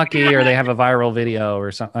 They got lucky or they have a viral video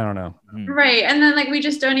or something. I don't know. Right. And then like, we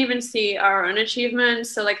just don't even see our own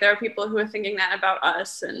achievements. So like, there are people who are thinking that about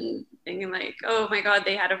us and thinking like, oh my God,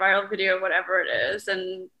 they had a viral video, whatever it is.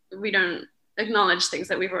 And we don't acknowledge things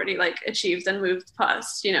that we've already like achieved and moved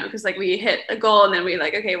past, you know, because like we hit a goal and then we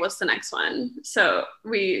like, okay, what's the next one? So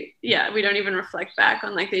we don't even reflect back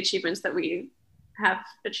on like the achievements that we have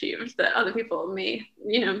achieved that other people may,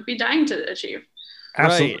 you know, be dying to achieve.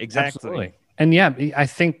 Absolutely. Right, exactly. Absolutely. And I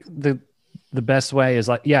think the best way is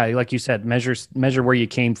like you said, measure where you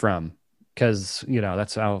came from, because you know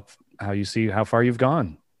that's how you see how far you've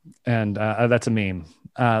gone. And that's a meme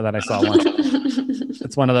that I saw once.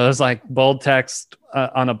 It's one of those like bold text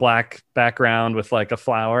on a black background with like a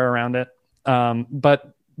flower around it.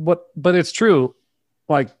 But it's true.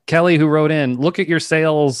 Like Kelly, who wrote in, look at your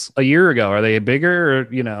sales a year ago. Are they bigger?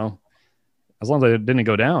 Or, you know, as long as they didn't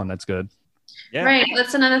go down, that's good. Yeah. Right.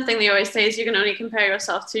 That's another thing they always say is you can only compare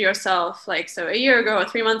yourself to yourself. Like, so a year ago or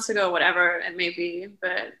 3 months ago, whatever it may be.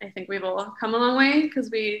 But I think we've all come a long way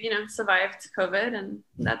because we, you know, survived COVID, and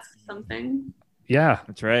that's something. Yeah,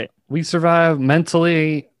 that's right. We survive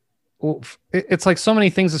mentally. It's like so many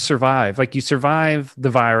things to survive. Like you survive the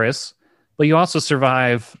virus, but you also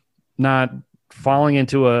survive not falling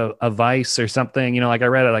into a vice or something. You know, like I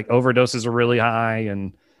read it, like overdoses are really high,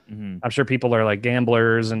 and I'm sure people are like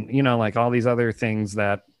gamblers and, you know, like all these other things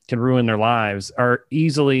that can ruin their lives are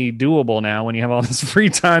easily doable now when you have all this free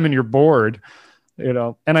time and you're bored, you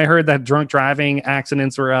know. And I heard that drunk driving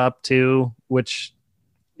accidents were up too, which,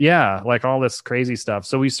 yeah, like all this crazy stuff.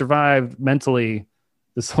 So we survived mentally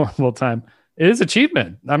this horrible time. It is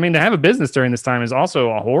achievement. I mean, to have a business during this time is also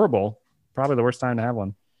a horrible, probably the worst time to have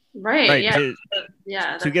one. Right.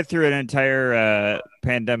 Yeah. To get through an entire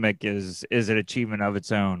pandemic is an achievement of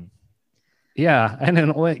its own. Yeah. And then,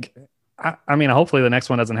 like, I mean, hopefully the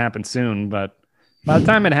next one doesn't happen soon, but by the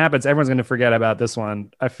time it happens, everyone's going to forget about this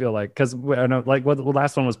one. I feel like, because I know, like, the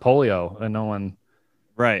last one was polio, and no one,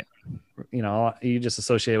 right? You know, you just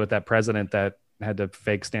associate with that president that had to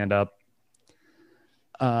fake stand up.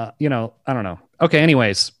 You know, I don't know. Okay.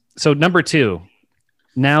 Anyways, so number 2,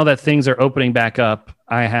 now that things are opening back up,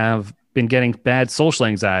 I have been getting bad social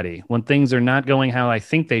anxiety when things are not going how I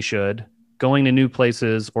think they should, going to new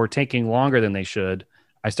places or taking longer than they should.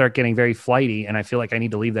 I start getting very flighty, and I feel like I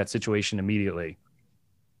need to leave that situation immediately.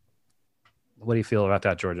 What do you feel about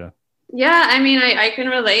that, Georgia? Yeah, I mean, I can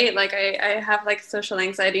relate. Like, I have like social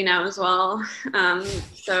anxiety now as well.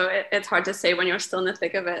 So it's hard to say when you're still in the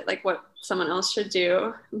thick of it, like what someone else should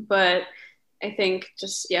do. But I think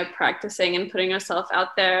just, yeah, practicing and putting yourself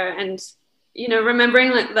out there and, you know,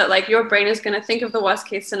 remembering that like your brain is going to think of the worst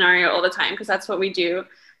case scenario all the time, because that's what we do.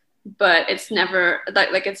 But it's never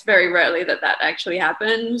like it's very rarely that actually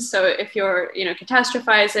happens. So if you're, you know,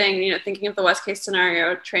 catastrophizing, you know, thinking of the worst case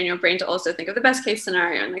scenario, train your brain to also think of the best case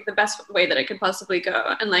scenario and like the best way that it could possibly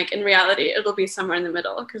go. And like in reality, it'll be somewhere in the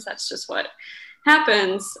middle, because that's just what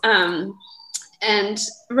happens. And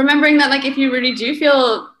remembering that like if you really do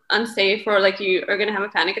feel unsafe or like you are going to have a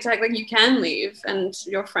panic attack, like you can leave and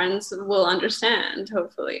your friends will understand,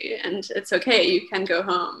 hopefully, and it's okay. You can go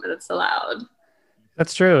home, and it's allowed.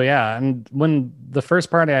 That's true. Yeah. And when the first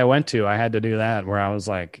party I went to, I had to do that, where I was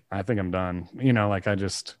like, I think I'm done. You know, like I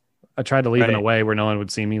tried to leave in a way where no one would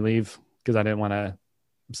see me leave, because I didn't want to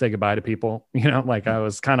say goodbye to people. You know, like I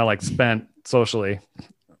was kind of like spent socially.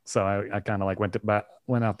 So I kind of like went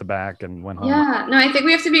out the back and went home. Yeah, no, I think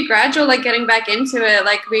we have to be gradual, like getting back into it.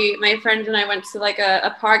 Like my friend and I went to like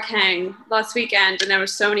a park hang last weekend, and there were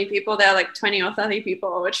so many people there, like 20 or 30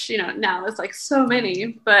 people, which, you know, now is like so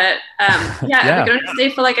many. But we're going to stay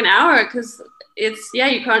for like an hour, because it's,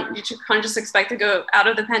 you can't just expect to go out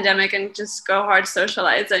of the pandemic and just go hard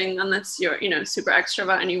socializing unless you're, you know, super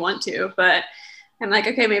extrovert and you want to. But I'm like,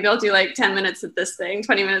 okay, maybe I'll do like 10 minutes of this thing,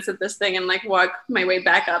 20 minutes of this thing, and like walk my way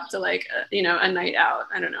back up to like, you know, a night out.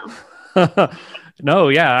 I don't know. No,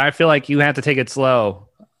 yeah, I feel like you have to take it slow.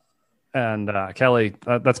 And Kelly,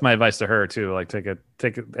 that's my advice to her too. Like take it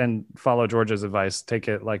and follow Georgia's advice. Take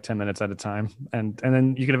it like 10 minutes at a time. And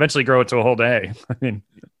then you can eventually grow it to a whole day. I mean,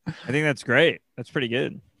 I think that's great. That's pretty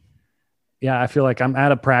good. Yeah, I feel like I'm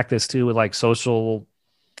out of practice too with like social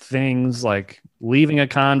things, like leaving a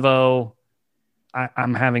convo.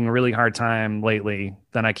 I'm having a really hard time lately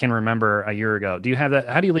than I can remember a year ago. Do you have that?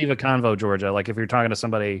 How do you leave a convo, Georgia? Like if you're talking to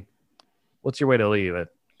somebody, what's your way to leave it?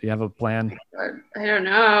 Do you have a plan? I don't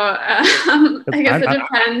know. I guess it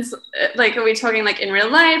depends. Like, are we talking like in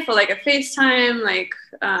real life or like a FaceTime? Like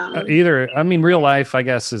either. I mean, real life, I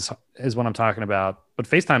guess, is what I'm talking about. But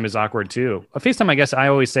FaceTime is awkward too. A FaceTime, I guess, I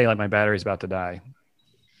always say like my battery's about to die.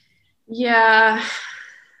 Yeah.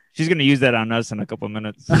 She's going to use that on us in a couple of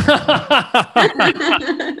minutes. Hey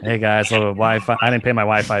guys, little Wi-Fi. I didn't pay my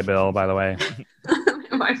Wi-Fi bill, by the way.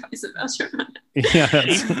 My Wi-Fi's about to run. Yeah,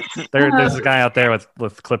 there's a guy out there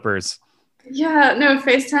with clippers. Yeah, no,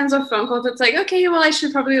 FaceTimes or phone calls. It's like, okay, well, I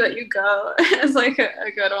should probably let you go. It's like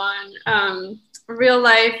a good one. Real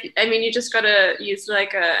life, I mean, you just gotta use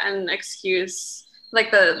like an excuse. Like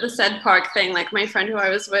the said park thing, like my friend who I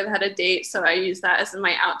was with had a date, so I used that as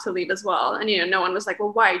my out to leave as well. And, you know, no one was like,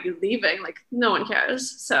 well, why are you leaving? Like, no one cares.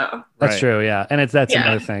 So that's true. Yeah. And that's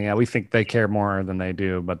another thing. Yeah. We think they care more than they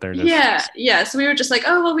do, but they're just. Yeah. So we were just like,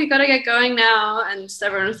 oh, well, we got to get going now. And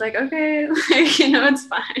everyone was like, okay, like, you know, it's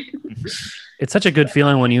fine. It's such a good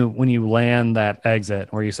feeling when you land that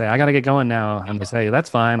exit where you say, I got to get going now. And they say, that's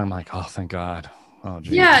fine. I'm like, oh, thank God. Oh,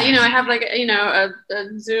 geez. Yeah. You know, I have like, you know,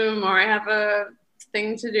 a Zoom, or I have a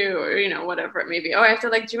thing to do, or, you know, whatever it may be. Oh, I have to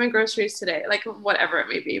like do my groceries today, like whatever it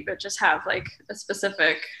may be, but just have like a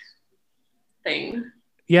specific thing.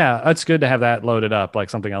 Yeah, it's good to have that loaded up, like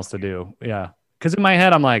something else to do. Yeah, because in my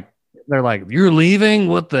head I'm like, they're like, you're leaving?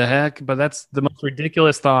 What the heck? But that's the most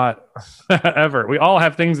ridiculous thought ever. We all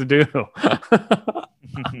have things to do.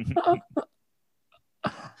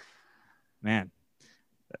 Man.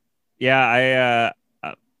 Yeah,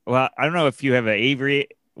 well, I don't know if you have an aviary.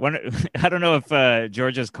 I don't know if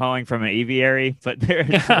Georgia's calling from an aviary, but there.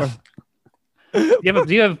 Yeah. Do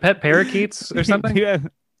you have pet parakeets or something?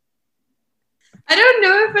 I don't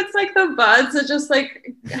know if it's like the buds are just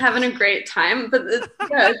like having a great time, but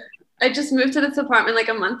yeah, I just moved to this apartment like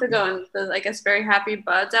a month ago, and there's, I guess, very happy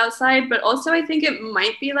buds outside. But also, I think it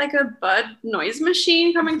might be like a bud noise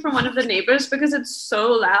machine coming from one of the neighbors because it's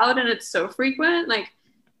so loud and it's so frequent. Like,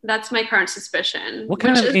 that's my current suspicion. What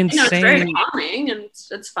kind of is, it's very insane- calming and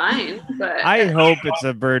it's fine. But I hope it's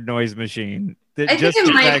a bird noise machine. I think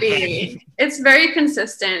it might be. It's very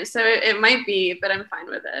consistent, so it might be, but I'm fine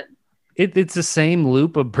with it. It's the same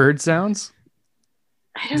loop of bird sounds.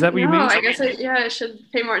 I don't Is that what you know. mean? I guess I should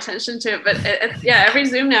pay more attention to it. But yeah, every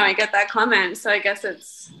Zoom now I get that comment, so I guess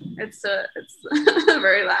it's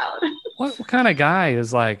very loud. What kind of guy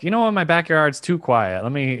is like, you know what, my backyard's too quiet.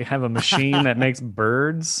 Let me have a machine that makes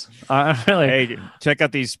birds. Really, Hey, check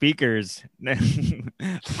out these speakers.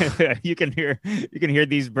 you can hear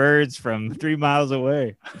these birds from 3 miles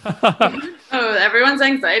away. Oh, everyone's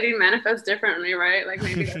anxiety manifests differently, right? Like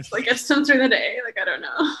maybe that's like gets them through the day. Like I don't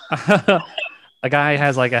know. a guy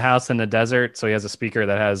has like a house in the desert, so he has a speaker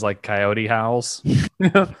that has like coyote howls.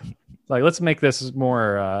 Like, let's make this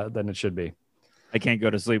more than it should be. I can't go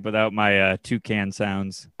to sleep without my toucan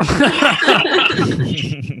sounds.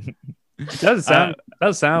 It does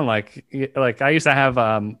sound like I used to have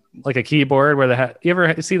like a keyboard where you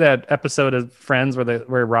ever see that episode of Friends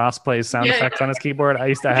where Ross plays sound effects on his keyboard? I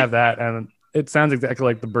used to have that, and it sounds exactly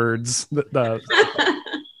like the birds.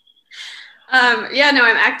 Yeah, no,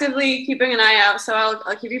 I'm actively keeping an eye out, so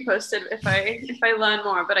I'll keep you posted if I learn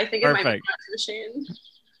more. But I think it might be a machine.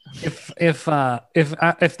 If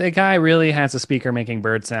the guy really has a speaker making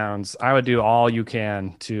bird sounds, I would do all you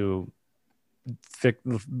can to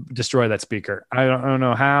destroy that speaker. I don't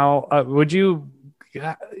know how. Would you?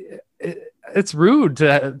 It's rude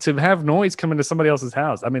to have noise come into somebody else's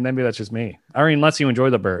house. I mean, maybe that's just me. I mean, unless you enjoy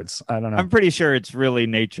the birds. I don't know. I'm pretty sure it's really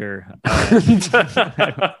nature. Yeah.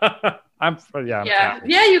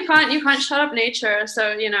 You can't shut up nature.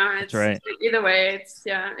 So it's right. Either way,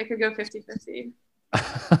 it could go 50-50.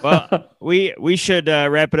 Well, we should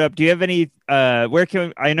wrap it up. Do you have any? Where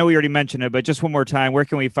can I know we already mentioned it, but just one more time, where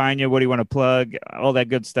can we find you? What do you want to plug? All that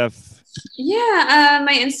good stuff. Yeah,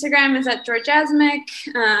 my Instagram is at Georgasmic.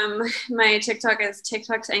 My TikTok is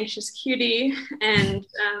TikTok's Anxious Cutie, and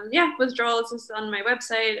Withdrawals is on my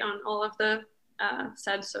website, on all of the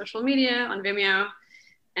said social media, on Vimeo.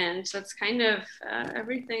 And that's kind of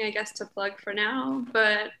everything, I guess, to plug for now.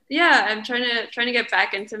 But yeah, I'm trying to get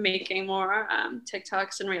back into making more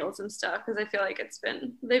TikToks and Reels and stuff, because I feel like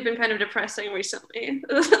they've been kind of depressing recently.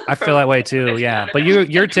 I feel that way too. Yeah, but your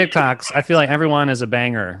TikToks, I feel like everyone is a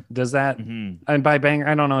banger. Does that? Mm-hmm. And by banger,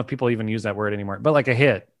 I don't know if people even use that word anymore. But like a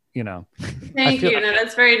hit. Thank you. No,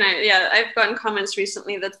 that's very nice. Yeah, I've gotten comments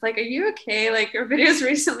recently that's like, "Are you okay? Like your videos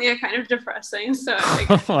recently are kind of depressing." So I'm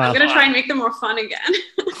gonna try and make them more fun again.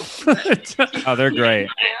 Oh, they're great.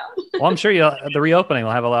 Well, I'm sure the reopening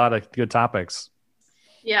will have a lot of good topics.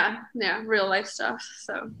 Yeah, real life stuff.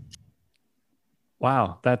 So.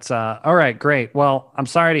 Wow, that's all right. Great. Well, I'm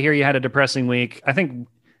sorry to hear you had a depressing week.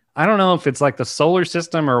 I don't know if it's like the solar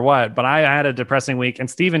system or what, but I had a depressing week, and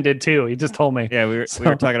Steven did too. He just told me. Yeah, we were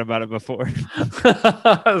talking about it before.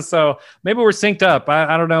 So maybe we're synced up.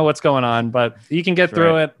 I don't know what's going on, but you can get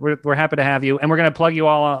through it. We're happy to have you, and we're going to plug you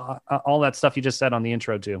all that stuff you just said on the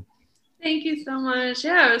intro too. Thank you so much.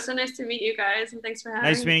 Yeah, it was so nice to meet you guys, and thanks for having me.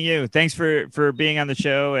 Nice meeting you. Thanks for being on the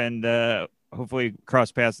show, and hopefully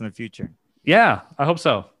cross paths in the future. Yeah, I hope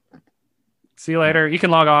so. See you later. You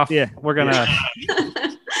can log off. Yeah, we're gonna.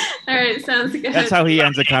 All right, sounds good. That's how he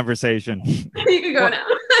ends a conversation. You can go now.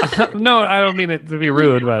 No, I don't mean it to be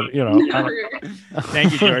rude, but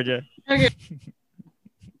Thank you, Georgia. Okay.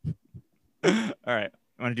 All right,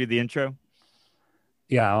 want to do the intro?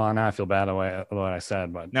 Yeah, well, now I feel bad about what I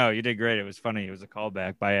said, but no, you did great. It was funny. It was a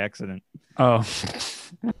callback by accident. Oh.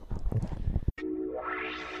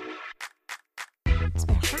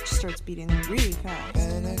 My heart starts beating really fast.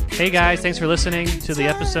 Hey guys, thanks for listening to the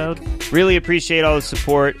episode. Really appreciate all the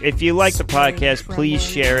support. If you like the podcast, please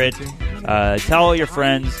share it. Tell all your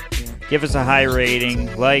friends. Give us a high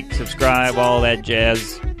rating. Like, subscribe, all that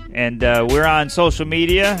jazz. And we're on social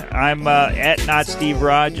media. I'm at Not Steve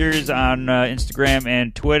Rogers on Instagram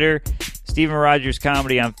and Twitter. Steven Rogers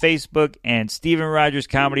Comedy on Facebook, and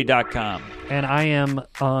StevenRogersComedy.com. And I am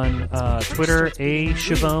on Twitter,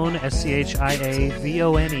 Chavone,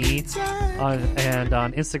 SCHIAVONE, and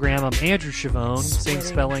on Instagram, I'm Andrew Chavone, same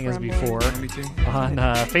spelling as before. On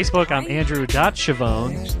Facebook, I'm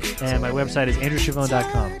Andrew.Chavone, and my website is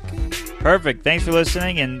AndrewChavone.com. Perfect. Thanks for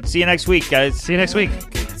listening, and see you next week, guys. See you next week.